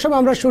 কারণ অনেক সময়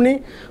আমরা শুনি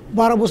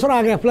 12 বছর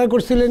আগে অ্যাপ্লাই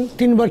করছিলেন,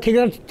 3 বার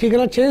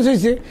ঠিকানা চেঞ্জ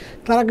হয়েছে,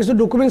 তারা কিছু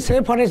ডকুমেন্ট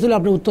সেভ পাঠাইছিল,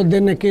 আপনি উত্তর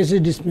দেন না, কেস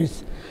ইজ ডিসমিস।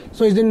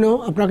 সো এই জন্য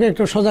আপনাকে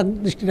একটু সজাগ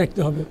দৃষ্টি রাখতে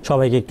হবে,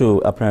 সবাইকে একটু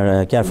আপনার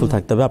কেয়ারফুল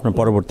থাকতে হবে আপনার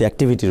পরবর্তী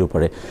অ্যাক্টিভিটির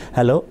উপরে।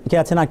 হ্যালো, কে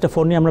আছেন? একটা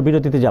ফোন নিয়ে আমরা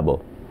বিরতিতে যাব।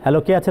 হ্যালো,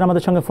 কে আছেন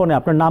আমাদের সঙ্গে ফোনে?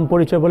 আপনার নাম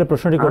পরিচয় বলে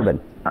প্রশ্নটি করবেন।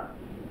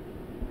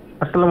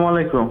 আসসালামু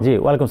আলাইকুম। জি,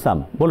 ওয়ালাইকুম সালাম,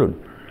 বলুন।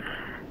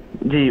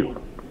 জি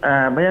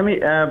ভাই, আমি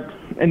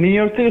নিউ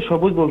ইয়র্ক থেকে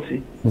সবুজ বলছি।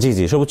 জি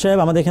জি, সবুজ সাহেব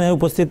আমাদের এখানে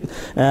উপস্থিত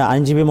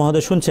আইনজীবী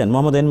মহোদয় শুনছেন,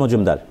 মোহাম্মদ এন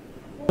মজুমদার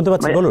শুনতে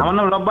পাচ্ছেন? বলুন। আমার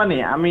নাম রব্বানি,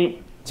 আমি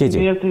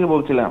নিউ ইয়র্ক থেকে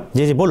বলছিলাম।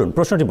 জি জি, বলুন,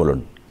 প্রশ্নটি বলুন।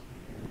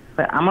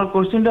 আমার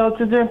কোশ্চেনটা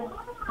হচ্ছে যে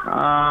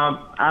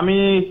আমি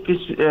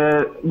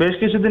বেশ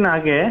কিছুদিন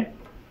আগে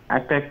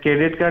একটা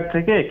ক্রেডিট কার্ড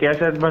থেকে ক্যাশ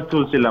অ্যাডভান্স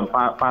তুলছিলাম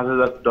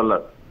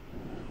 $5,000।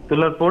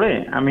 তোলার পরে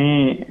আমি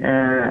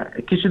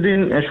কিছুদিন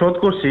শোধ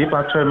করছি,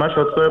 5-6 মাস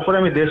শোধ করার পরে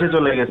আমি দেশে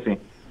চলে গেছি।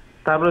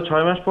 তারপরে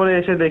 6 মাস পরে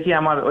এসে দেখি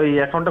আমার ওই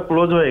অ্যাকাউন্টটা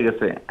ক্লোজ হয়ে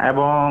গেছে,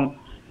 এবং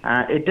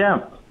এটা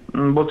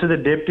বলছে যে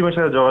ডেপ্ট টিমের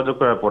সাথে যোগাযোগ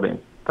করার পরে।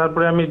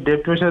 তারপরে আমি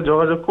ডেপ্ট টিমের সাথে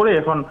যোগাযোগ করে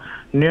এখন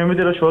নিয়মিত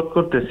শোধ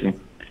করতেছি।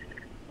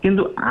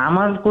 কিন্তু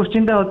আমার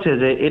কোশ্চেনটা হচ্ছে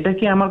যে এটা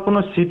কি আমার কোনো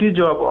সিটি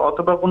জব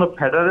অথবা কোনো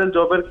ফেডারেল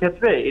জবের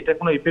ক্ষেত্রে এটা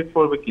কোনো ইফেক্ট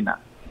পড়বে কিনা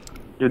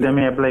যদি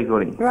আমি অ্যাপ্লাই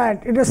করি? রাইট,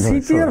 এটা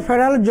সিটি আর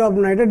ফেডারেল জব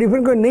না, এটা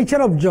ডিপেন্ড করে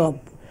নেচার অফ জব,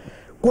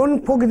 কোন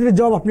প্রকৃতির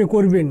জব আপনি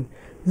করবেন।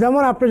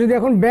 যেমন আপনি যদি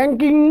এখন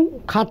ব্যাংকিং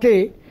খাতে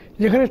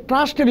যেখানে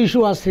ট্রাস্টের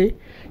ইস্যু আছে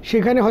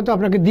সেখানে হয়তো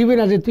আপনাকে দিবে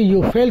না, যে you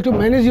fail to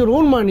manage your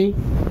own money,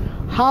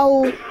 how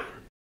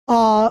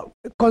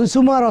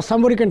consumer or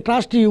somebody can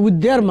trust you with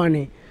their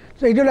মানি।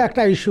 তো এইটা হলো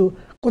একটা ইস্যু।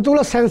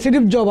 কতগুলো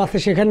সেন্সিটিভ জব আছে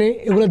সেখানে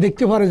এগুলো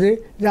দেখতে পারে যে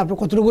আপনি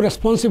কতটুকু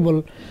রেসপন্সিবল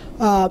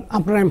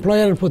আপনার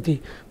এমপ্লয়ারের প্রতি।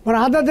 বাট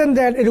আদার দেন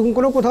দ্যাট এরকম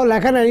কোনো কোথাও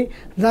লেখা নাই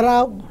যারা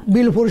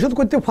বিল পরিশোধ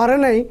করতে পারে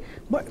নাই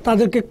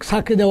তাদেরকে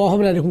চাকরি দেওয়া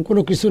হবে না, এরকম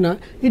কোনো কিছু না।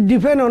 ইট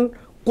ডিপেন্ড অন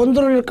কোন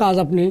ধরনের কাজ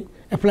আপনি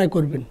অ্যাপ্লাই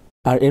করবেন।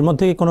 আর এর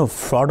মধ্যে কি কোনো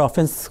ফ্রড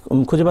অফেন্স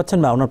খুঁজে পাচ্ছেন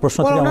বা ওনার প্রশ্ন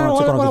থেকে মনে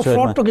হচ্ছে কোনো কিছু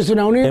ফ্রড তো কিছু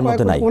না, উনি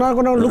ওনার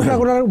কোনো লোকরা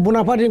কোনো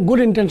বোনাফাইড গুড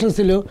ইন্টেনশন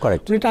ছিল,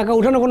 উনি টাকা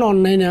উঠানো কোনো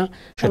অন্যায় না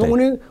এবং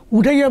উনি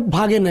উঠে গিয়ে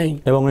ভাগে নাই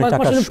এবং উনি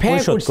টাকা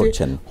পরিশোধ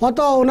করছেন,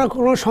 হয়তো ওনার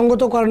কোনো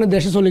সঙ্গত কারণে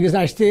দেশে চলে গেছে,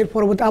 আসছে এর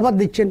পরবর্তী আবার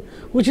দিচ্ছেন,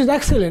 উইচ ইজ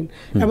এক্সেলেন্ট।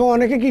 এবং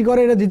অনেকে কি করে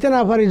এটা দিতে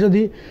না পারি,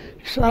 যদি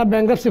সারা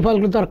ব্যাংকরাপসি ফাইল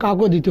করতে আর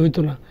কাউকে দিতে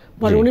হইতো না,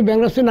 but উনি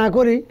ব্যাংকরাপসি না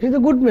করি he is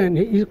a good man,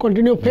 he is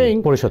continue paying,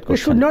 it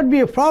should not be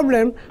a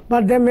problem,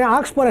 but they may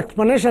ask for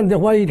explanation that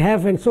why it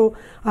happened, so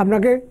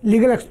আপনাকে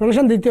লিগ্যাল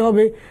এক্সপ্লেনেশন দিতে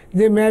হবে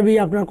যে মেবি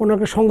আপনার কোনো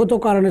একটা সঙ্গত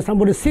কারণে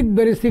somebody sick,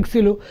 very sick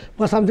ছিল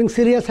বা something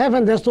serious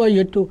happened, that's why you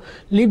had to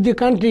leave the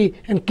country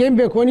and came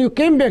back. When you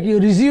came back you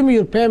resume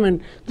your payment,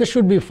 that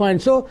should be fine.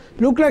 So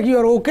look like you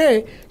are okay,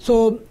 so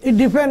it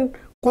depend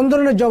কোন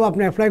ধরনের job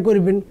আপনি apply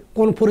করবেন,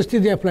 কোন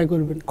পরিস্থিতি apply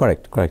করবেন।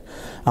 Correct.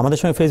 আমাদের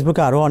সঙ্গে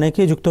ফেসবুকে আরও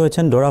অনেকেই যুক্ত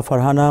হয়েছেন, ডোরা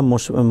ফারহানা,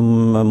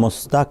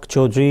 মোস্তাক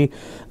চৌধুরী,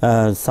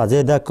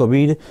 সাজেদা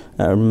কবির,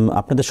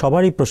 আপনাদের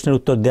সবারই প্রশ্নের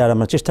উত্তর দেওয়ার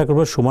আমরা চেষ্টা করব।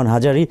 সুমন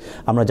হাজারি।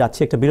 আমরা যাচ্ছি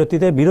একটা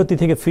বিরতি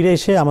থেকে ফিরে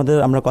এসে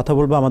আমরা কথা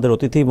বলবো আমাদের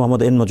অতিথি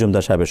মোহাম্মদ এন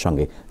মজুমদার সাহেবের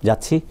সঙ্গে।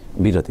 যাচ্ছি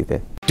বিরতিতে।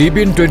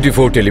 TBN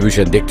 24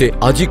 টেলিভিশন দেখতে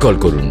আজই কল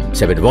করুন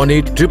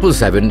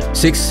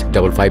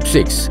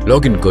 7187776556।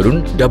 লগ ইন করুন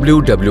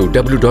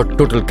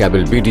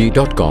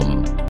www.totalcablebd.com।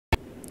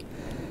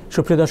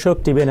 সুপ্রিয় দর্শক,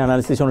 টিবিএন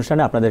অ্যানালিসিস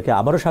অনুষ্ঠানে আপনাদেরকে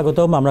আবারও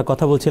স্বাগতম। আমরা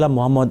কথা বলছিলাম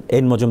মোহাম্মদ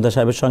এন মজুমদার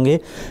সাহেবের সঙ্গে,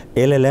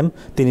 LLM।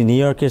 তিনি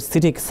নিউ ইয়র্কের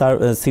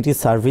সিটি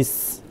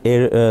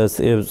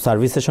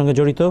সার্ভিসের সঙ্গে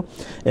জড়িত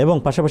এবং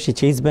পাশাপাশি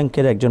চেজ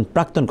ব্যাংকের একজন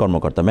প্রাক্তন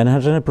কর্মকর্তা।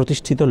 ম্যানহাটনের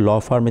প্রতিষ্ঠিত ল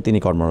ফার্মে তিনি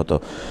কর্মরত।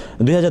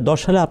 2010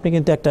 সালে আপনি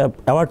কিন্তু একটা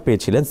অ্যাওয়ার্ড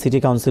পেয়েছিলেন সিটি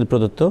কাউন্সিল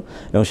প্রদত্ত,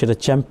 এবং সেটা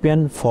চ্যাম্পিয়ন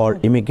ফর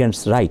ইমিগ্রেন্টস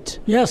রাইট।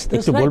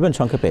 একটু বলবেন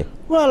সংক্ষেপে?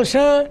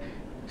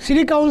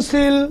 সিটি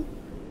কাউন্সিল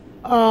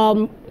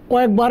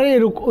কয়েকবারে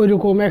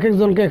ওইরকম এক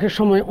একজনকে এক এক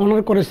সময়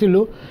অনার করেছিল।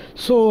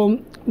 সো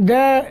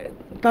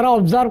তারা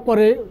অবজার্ভ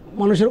করে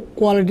মানুষের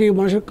কোয়ালিটি,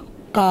 মানুষের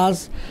কাজ।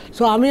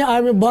 সো আমি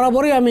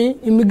বরাবরই আমি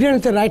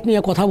ইমিগ্রেন্টসের রাইট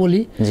নিয়ে কথা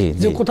বলি,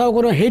 যে কোথাও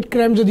কোনো হেট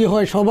ক্রাইম যদি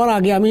হয় সবার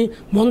আগে আমি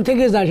মন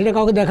থেকে যাই, সেটা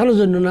কাউকে দেখানোর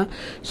জন্য না।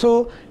 সো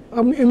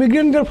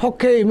ইমিগ্রেন্টদের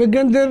পক্ষে,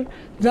 ইমিগ্রেন্টদের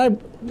যা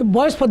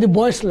ভয়েস ফর দি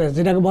ভয়েসলেস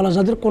যেটাকে বলা,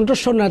 যাদের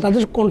কণ্ঠস্বর নেয়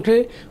তাদের কণ্ঠে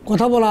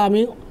কথা বলা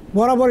আমি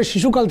বরাবরই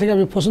শিশুকাল থেকে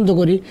আমি পছন্দ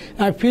করি।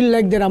 আই ফিল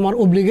লাইক দের আমার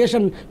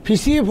অব্লিগেশন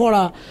পিছিয়ে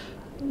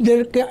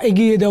পড়াদেরকে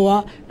এগিয়ে দেওয়া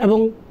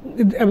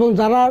এবং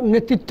যারা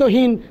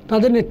নেতৃত্বহীন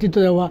তাদের নেতৃত্ব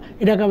দেওয়া,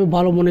 এটাকে আমি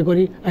ভালো মনে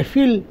করি। I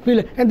feel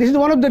and this is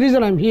one of the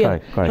reason I am here.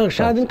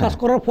 সারাদিন কাজ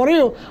করার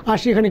পরেও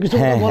আসি এখানে কিছু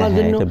বলার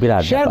জন্য,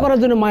 শেয়ার করার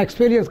জন্য মাই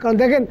এক্সপিরিয়েন্স। কারণ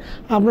দেখেন,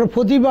 আপনার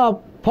প্রতিভা,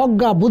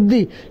 প্রজ্ঞা,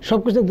 বুদ্ধি সব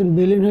কিছু একদিন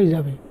বিলীন হয়ে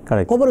যাবে,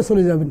 কবরে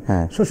চলে যাবেন।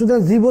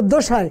 সুতরাং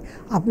জীবদ্দশায়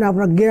আপনি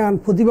আপনার জ্ঞান,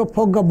 প্রতিভা,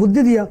 প্রজ্ঞা,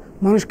 বুদ্ধি দিয়া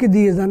মানুষকে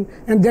দিয়ে যান,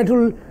 and that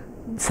will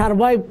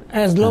survive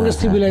as long age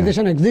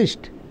civilisation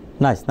exist.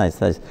 Nice.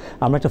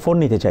 আমরা একটা ফোন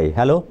নিতে চাই।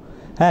 হ্যালো,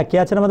 হ্যাঁ, কে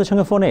আছেন আমাদের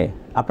সঙ্গে ফোনে?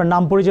 আপনার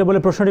নাম পরিচয় বলে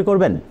প্রশ্নটি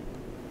করবেন।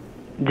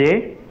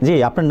 জি,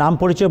 আপনার নাম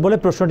পরিচয় বলে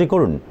প্রশ্নটি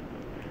করুন।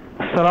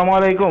 আসসালামু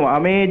আলাইকুম।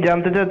 আমি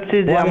জানতে চাচ্ছি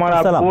যে আমার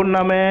আপুর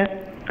নামে,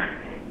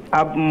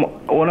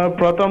 ওনার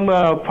প্রথম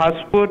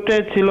পাসপোর্টে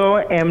ছিল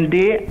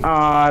এমডি,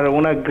 আর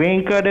ওনার গ্রিন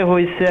কার্ডে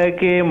হয়েছে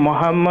কি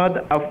মোহাম্মদ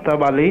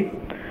আফতাব আলী।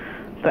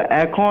 তো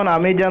এখন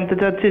আমি জানতে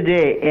চাচ্ছি যে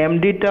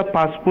এমডিটা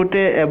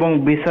পাসপোর্টে এবং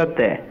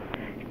ভিসাতে,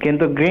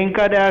 কিন্তু গ্রিন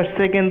কার্ডে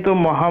আসছে কিন্তু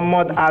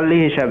মোহাম্মদ আলী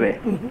হিসাবে।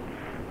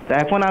 তো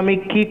এখন আমি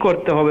কি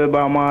করতে হবে, বা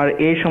আমার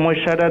এই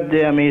সমস্যাটার যে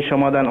আমি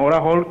সমাধান, ওরা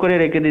হোল্ড করে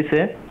রেখে দিছে,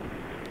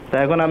 তো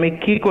এখন আমি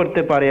কি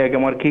করতে পারি,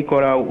 আমার কি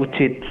করা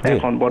উচিত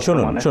এখন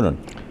বর্তমানে? শুনুন,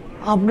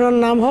 আপনার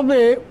নাম হবে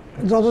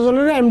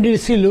যতজনের এমডি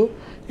ছিল,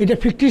 এটা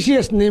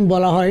ফিকটিশিয়াস নেম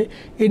বলা হয়।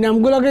 এই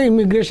নামগুলোকে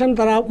ইমিগ্রেশন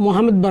তারা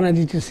মোহাম্মদ বানায়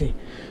দিতেছে।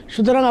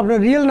 সুতরাং আপনার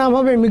রিয়েল নাম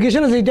হবে,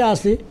 ইমিগ্রেশনে যেটা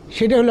আছে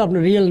সেটা হলো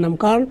আপনার রিয়েল নাম।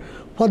 কারণ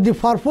for the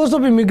purpose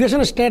of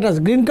immigration status,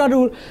 green card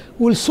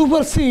will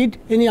supersede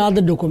any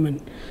other document.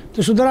 তো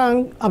সুতরাং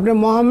আপনার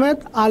মোহাম্মদ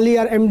আলী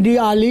আর এমডি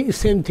আলী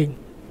সেম থিং।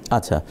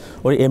 আচ্ছা,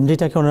 ওই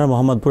এমডিটাকে ওনারা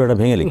মোহাম্মদপুরটা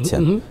ভেঙে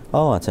লিখছেন।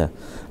 ও আচ্ছা,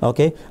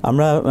 ওকে।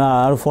 আমরা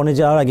আর ফোনে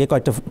যাওয়ার আগে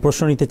কয়েকটা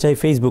প্রশ্ন নিতে চাই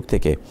ফেসবুক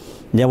থেকে।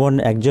 যেমন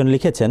একজন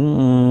লিখেছেন,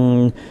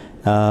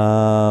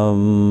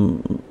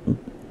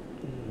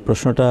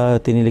 প্রশ্নটা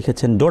তিনি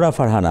লিখেছেন, ডোরা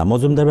ফারহানা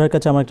মজুমদার ভাইয়ের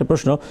কাছে আমার একটা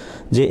প্রশ্ন,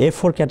 যে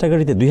F4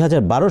 ক্যাটাগরিতে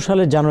 2012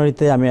 সালের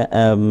জানুয়ারিতে আমি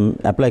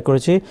অ্যাপ্লাই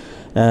করেছি,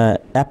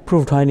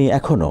 অ্যাপ্রুভড হয়নি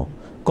এখনও,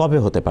 কবে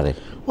হতে পারে?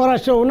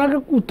 ওনাকে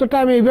উত্তরটা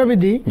আমি এইভাবে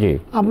দিই।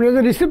 আপনার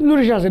যে রিসিপ্ট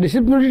নোটিশ আছে,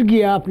 রিসিপ্ট নোটিশ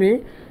গিয়ে আপনি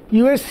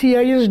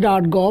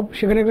uscis.gov,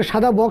 সেখানে একটা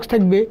সাদা বক্স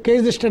থাকবে,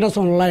 কেস স্ট্যাটাস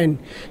অনলাইন।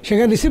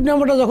 সেখানে রিসিপ্ট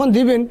নাম্বারটা যখন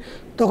দিবেন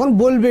তখন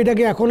বলবে এটা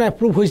কি এখন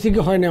অ্যাপ্রুভ হয়েছে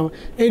কি হয় না।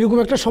 এইরকম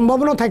একটা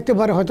সম্ভাবনাও থাকতে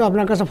পারে, হয়তো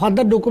আপনার কাছে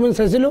ফার্দার ডকুমেন্টস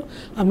আসছিল,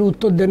 আপনি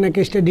উত্তর দেন না,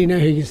 কেসটা ডিনাই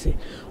হয়ে গেছে।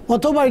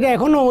 অথবা এটা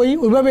এখনও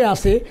ওইভাবে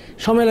আছে,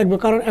 সময় লাগবে,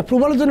 কারণ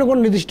অ্যাপ্রুভালের জন্য কোনো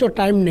নির্দিষ্ট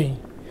টাইম নেই।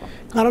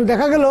 কারণ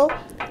দেখা গেল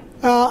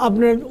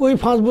আপনার ওই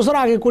 5 বছর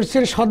আগে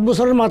করছেন, 7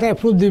 বছরের মাথায়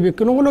অ্যাপ্রুভ দিবে,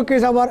 কোনো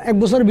কেস আবার 1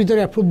 বছরের ভিতরে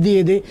অ্যাপ্রুভ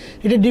দিয়ে দেয়।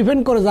 এটা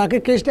ডিপেন্ড করে যাকে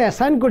কেসটা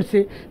অ্যাসাইন করছে,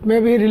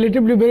 maybe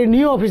relatively very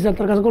new officer,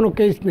 তার কাছে কোনো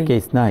কেস নেই।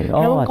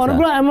 এবং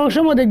কোনোগুলো এমন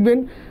সময় দেখবেন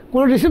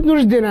কোনো রিসিপ্ট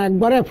নোটিশ দেয় না,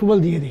 একবারে অ্যাপ্রুভাল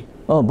দিয়ে দেয়।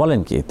 ও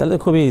বলেন কি, তাহলে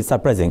খুবই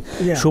সারপ্রাইজিং।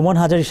 সুমন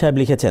হাজারি সাহেব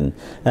লিখেছেন,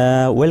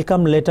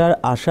 ওয়েলকাম লেটার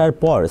আসার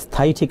পর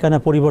স্থায়ী ঠিকানা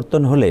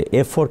পরিবর্তন হলে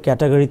F4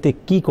 ক্যাটাগরিতে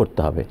কি করতে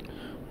হবে?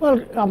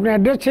 আপনি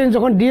অ্যাড্রেস চেঞ্জ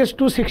যখন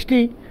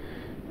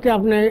DS-260-তে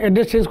আপনি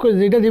অ্যাড্রেস চেঞ্জ করে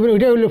যেটা দেবেন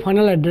ওইটাই হলো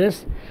ফাইনাল অ্যাড্রেস।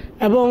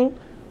 এবং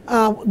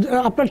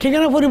আপনার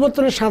ঠিকানা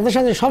পরিবর্তনের সাথে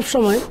সাথে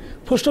সবসময়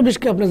পোস্ট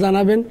অফিসকে আপনি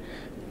জানাবেন,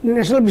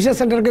 ন্যাশনাল ভিসা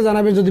সেন্টারকে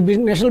জানাবেন যদি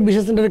ন্যাশনাল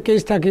ভিসা সেন্টারের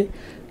কেস থাকে,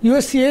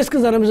 USCISকে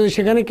জানাবেন যদি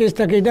সেখানে কেস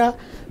থাকে। এটা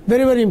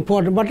ভেরি ভেরি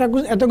ইম্পর্টেন্ট। বাট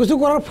এত কিছু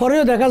করার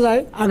পরেও দেখা যায়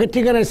আগের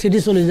ঠিকানায় সিটি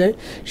চলে যায়,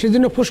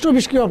 সেজন্য পোস্ট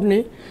অফিসকেও আপনি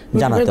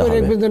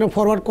যেন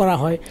ফরওয়ার্ড করা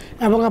হয়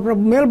এবং আপনার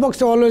মেল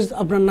বক্সে অলওয়েজ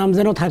আপনার নাম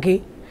যেন থাকে।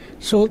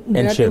 সো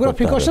এগুলো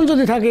প্রিকশন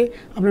যদি থাকে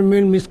আপনার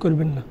মেল মিস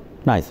করবেন না।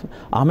 নাইস।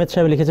 আহমেদ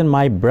সাহেব লিখেছেন,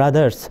 মাই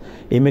brothers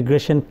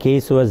immigration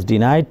case was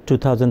denied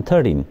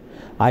 2013.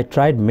 I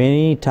tried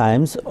many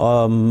times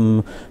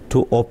to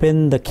open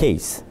the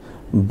case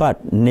but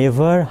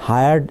never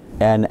hired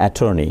an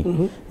attorney.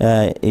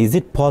 Is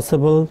it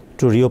possible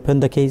to reopen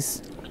the case?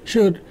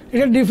 Sure.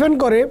 এটা depend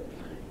করে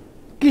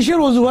কিসের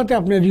অজুহাতে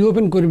আপনি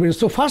রিওপেন করবেন।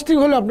 সো ফার্স্ট থিং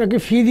হলো আপনাকে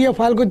ফি দিয়ে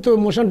file করতে হবে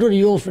motion two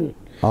reopen.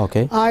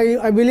 Okay,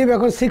 I believe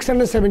এখন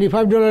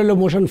 $675 হলো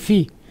মোশন ফি।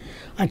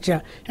 আচ্ছা,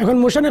 এখন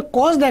মোশনের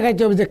কজ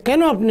দেখাইতে হবে যে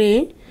কেন আপনি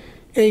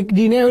এই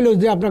দিনে হলো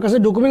যে আপনার কাছে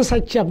ডকুমেন্টস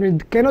চাইছে আপনি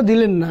কেন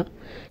দিলেন না।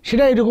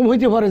 সেটা এরকম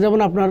হইতে পারে যেমন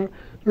আপনার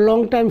লং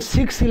টাইম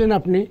সিক ছিলেন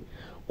আপনি,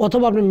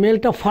 অথবা আপনি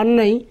মেলটা ফান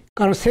নাই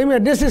কারণ সেম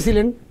অ্যাড্রেসে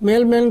ছিলেন,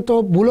 মেল তো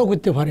ভুলও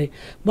করতে পারে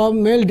বা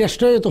মেল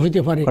ডেস্ট্রয় তো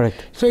হইতে পারে।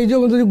 সো এই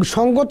জন্য যদি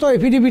সঙ্গত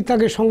এফিডেভিট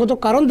থাকে, সঙ্গত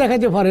কারণ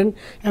দেখাতে পারেন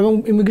এবং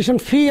ইমিগ্রেশন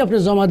ফি আপনি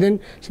জমা দেন,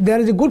 there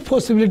is a good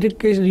possibility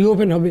case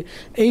reopen হবে।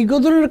 এই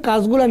ধরনের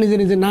কাজগুলো নিজে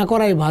নিজে না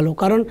করাই ভালো।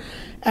 কারণ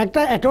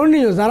একটা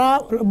অ্যাটর্নিও যারা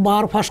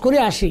বার পাস করে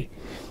আসে,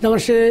 যেমন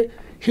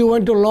he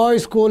went to law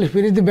school, he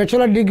finished the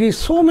bachelor degree,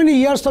 so many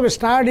years of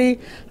study,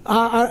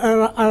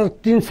 আর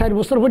 3-4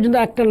 বছর পর্যন্ত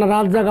একটা না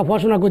রাত জায়গা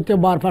পড়াশোনা করতে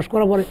বার পাস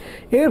করার পরে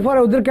এরপরে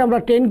ওদেরকে আমরা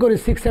ট্রেন করি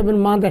 6-7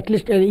 month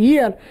at least A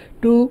year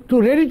two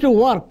ready to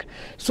work.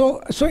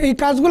 So এই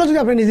কাজগুলো যদি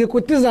আপনি নিজে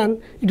করতে যান,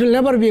 it will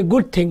never B a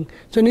good thing.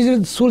 So নিজের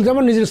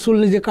নিজের চুল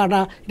নিজে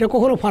কাটা এটা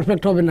কখনো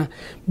পারফেক্ট হবে না।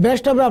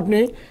 বেস্ট হবে আপনি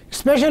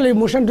স্পেশালি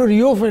মোশন টু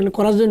রিওপেন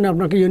করার জন্য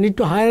আপনাকে you need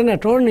to higher an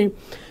attorney,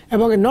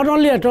 এবং নট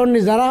অনলি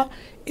অ্যাটর্নি, যারা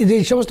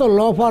এই সমস্ত ল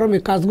ফার্ম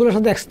এই কাজগুলোর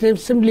সাথে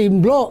এক্সটেন্সিভলি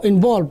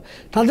ইনভলভ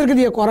তাদেরকে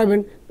দিয়ে করাবেন,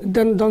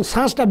 তখন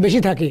চান্সটা বেশি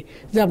থাকে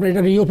যে আপনি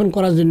এটা রিওপেন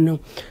করার জন্য।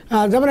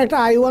 যেমন একটা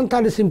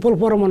I-130 সিম্পল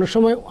ফর্ম অনেক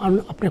সময়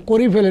আপনি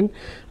করেই ফেলেন,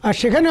 আর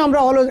সেখানে আমরা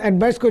অলওয়েজ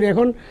অ্যাডভাইস করি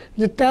এখন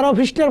যে 13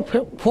 পৃষ্ঠার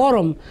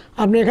ফর্ম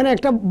আপনি এখানে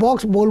একটা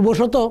বক্স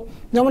বলবশত,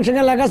 যেমন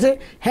সেখানে লেখা আছে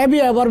have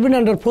you ever been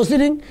under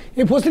proceeding.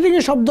 এই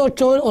প্রসিডিংয়ের শব্দ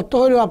অর্থ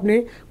হলেও আপনি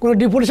কোনো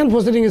ডিপোর্টেশন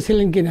প্রসিডিংয়ে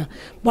ছিলেন কিনা,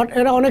 বাট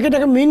এরা অনেকে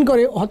এটাকে মিন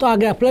করে হয়তো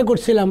আগে অ্যাপ্লাই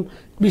করছিলাম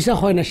ভিসা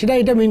হয় না, সেটা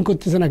এটা মিন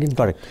করতেছে না কিন্তু।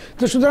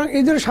 তো সুতরাং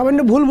এই ধরনের সামান্য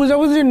ভুল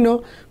বোঝাবুঝির জন্য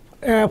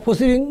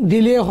প্রসিডিং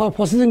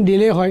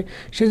ডিলে হয়,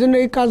 সেই জন্য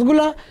এই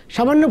কাজগুলা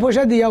সামান্য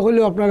পয়সা দিয়া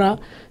হলেও আপনারা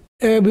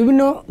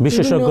বিভিন্ন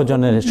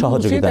বিশেষজ্ঞজনের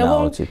সহযোগিতা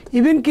নেওয়া উচিত।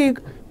 ইভেন কি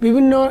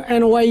বিভিন্ন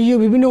NYU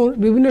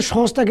বিভিন্ন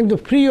সংস্থা কিন্তু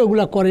ফ্রি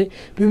ওগুলা করে,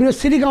 বিভিন্ন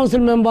city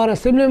council member,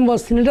 assembly member,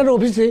 senator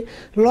অফিসে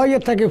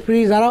লয়ার থাকে ফ্রি,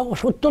 যারা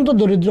অত্যন্ত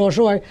দরিদ্র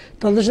অসহায়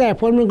তাদের সাথে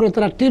অ্যাপয়েন্টমেন্ট করে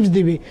তারা টিপস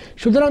দিবে।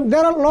 সুতরাং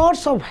দেয়ার আর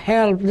লটস অফ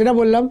হেল্প, যেটা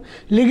বললাম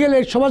লিগেল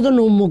এইড সবার জন্য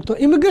উন্মুক্ত,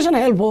 ইমিগ্রেশন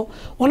হেল্পও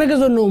অনেকের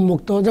জন্য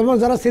উন্মুক্ত। যেমন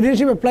যারা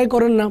সিটিজেনশিপ অ্যাপ্লাই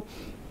করেন না,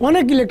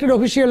 অনেক ইলেক্টেড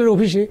অফিসিয়ালের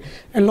অফিসে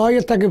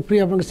লয়ার থাকে ফ্রি,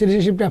 আপনাকে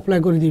সিটিজেনশিপটা অ্যাপ্লাই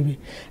করে দিবে।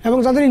 এবং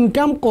যাদের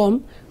ইনকাম কম,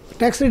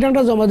 ট্যাক্স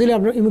রিটার্নটা জমা দিলে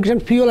আপনার ইমিগ্রেশন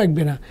ফিও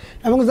লাগবে না।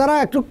 এবং যারা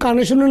একটু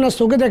কানে শুনে না,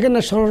 চোখে দেখেন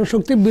না,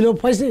 স্মরণশক্তি বিলোপ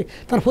পাইছে,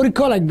 তার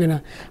পরীক্ষাও লাগবে না।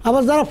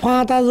 আবার যারা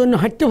তার জন্য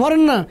হাঁটতে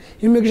পারেন না,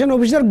 ইমিগ্রেশন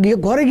অফিসার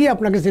ঘরে গিয়ে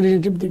আপনাকে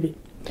সিটিজেনশিপ দেবে।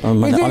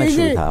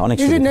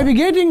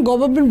 নেভিগেটিং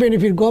গভর্নমেন্ট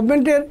বেনিফিট,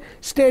 গভর্নমেন্টের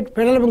স্টেট,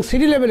 ফেডারেল এবং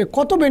সিটি লেভেলে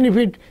কত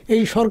বেনিফিট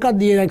এই সরকার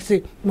দিয়ে রাখছে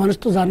মানুষ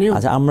তো জানেও।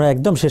 আচ্ছা, আমরা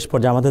একদম শেষ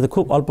পর্যায়ে, আমাদের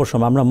খুব অল্প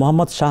সময়, আমরা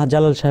মোহাম্মদ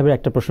শাহজালাল সাহেবের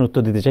একটা প্রশ্ন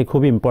উত্তর দিতে চাই,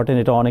 খুবই ইম্পর্টেন্ট,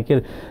 এটা অনেকের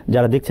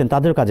যারা দেখছেন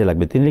তাদের কাজে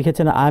লাগবে। তিনি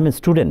লিখেছেন, I M a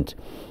student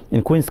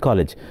in queen's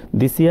college,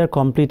 this year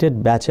completed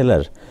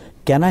bachelor,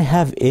 can I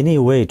have any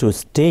way to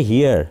stay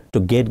here to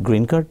get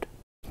green card?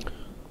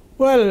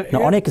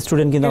 অনেক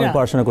স্টুডেন্ট কিন্তু আমি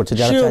পড়াশোনা করছে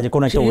যারা চায় যে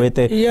কোন একটা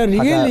ওয়েতে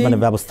মানে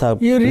ব্যবস্থা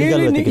লিগ্যাল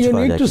ওয়েতে কিছু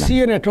করা যায় টু সি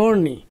অ্যান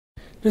অ্যাটর্নি।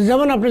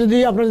 যেমন আপনার যদি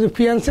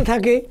ফিয়ান্সে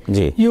থাকে,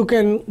 you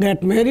can get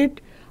married.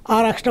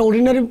 R extra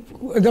ordinary,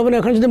 যেমন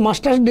এখন যদি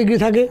মাস্টার্স ডিগ্রি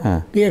থাকে,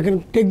 you can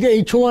take the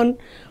H1,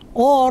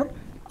 or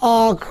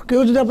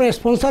কেউ যদি আপনার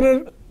স্পন্সরের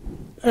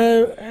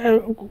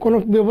কোনো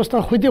ব্যবস্থা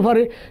হইতে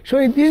পারে। So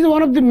this is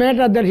one of the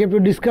matter that you have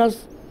to discuss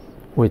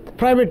with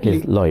privately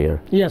lawyer.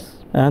 Yes.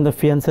 And the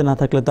fiancé না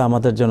থাকলে তো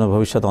আমাদের জন্য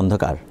ভবিষ্যৎ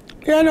অন্ধকার।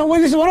 Yeah, no, well,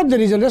 this is one of the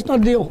reasons. That's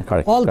not the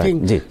whole thing.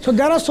 So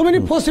there are so many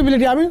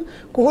possibilities. I mean,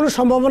 কোনো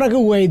সম্ভাবনাকে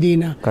উড়াই দিই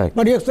না,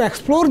 but you have to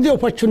explore the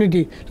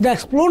opportunity. যদি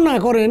এক্সপ্লোর না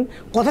করেন,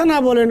 কথা না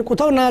বলেন,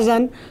 কোথাও না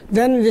যান,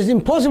 then it is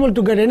impossible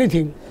to get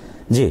anything.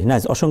 G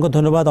nice, অসংখ্য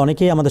ধন্যবাদ।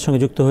 অনেকেই আমাদের সঙ্গে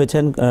যুক্ত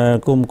হয়েছেন।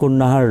 কুমকুন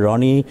নাহার,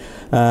 রনি,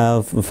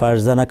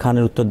 ফারজানা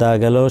খানের উত্তর দেওয়া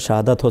গেল,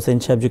 শাহাদাত হোসেন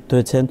সাহেব যুক্ত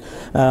হয়েছেন,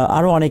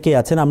 আরও অনেকেই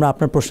আছেন। আমরা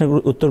আপনার প্রশ্নের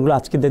উত্তরগুলো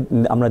আজকে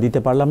আমরা দিতে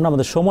পারলাম না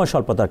আমাদের সময়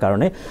স্বল্পতার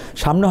কারণে।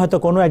 সামনে হয়তো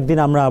কোনো একদিন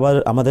আমরা আবার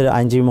আমাদের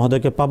আইনজীবী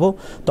মহোদয়কে পাবো,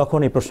 তখন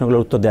এই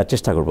প্রশ্নগুলোর উত্তর দেওয়ার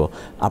চেষ্টা করব।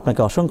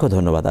 আপনাকে অসংখ্য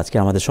ধন্যবাদ আজকে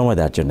আমাদের সময়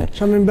দেওয়ার জন্য।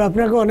 শামীম ভাই,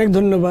 আপনাকে অনেক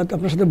ধন্যবাদ,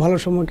 আপনার সাথে ভালো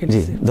সময়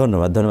কেটেছে। জি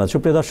ধন্যবাদ।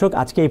 সুপ্রিয় দর্শক,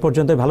 আজকে এই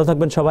পর্যন্তই। ভালো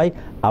থাকবেন সবাই,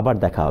 আবার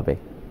দেখা হবে।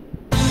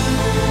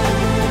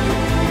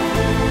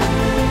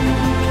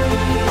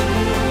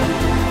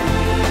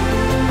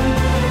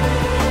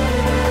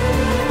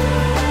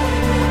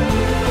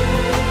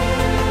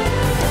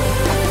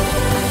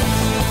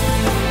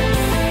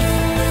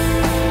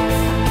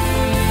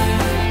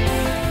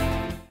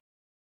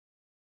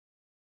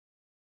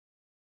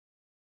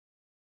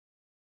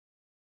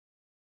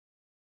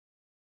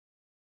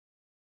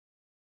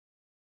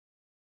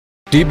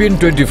 TBN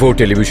 24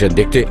 টেলিভিশন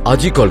দেখতে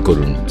আজই কল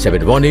করুন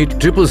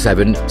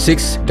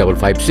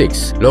 7187776556।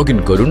 লগ ইন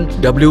করুন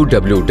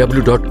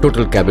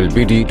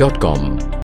www.totalcablebd.com।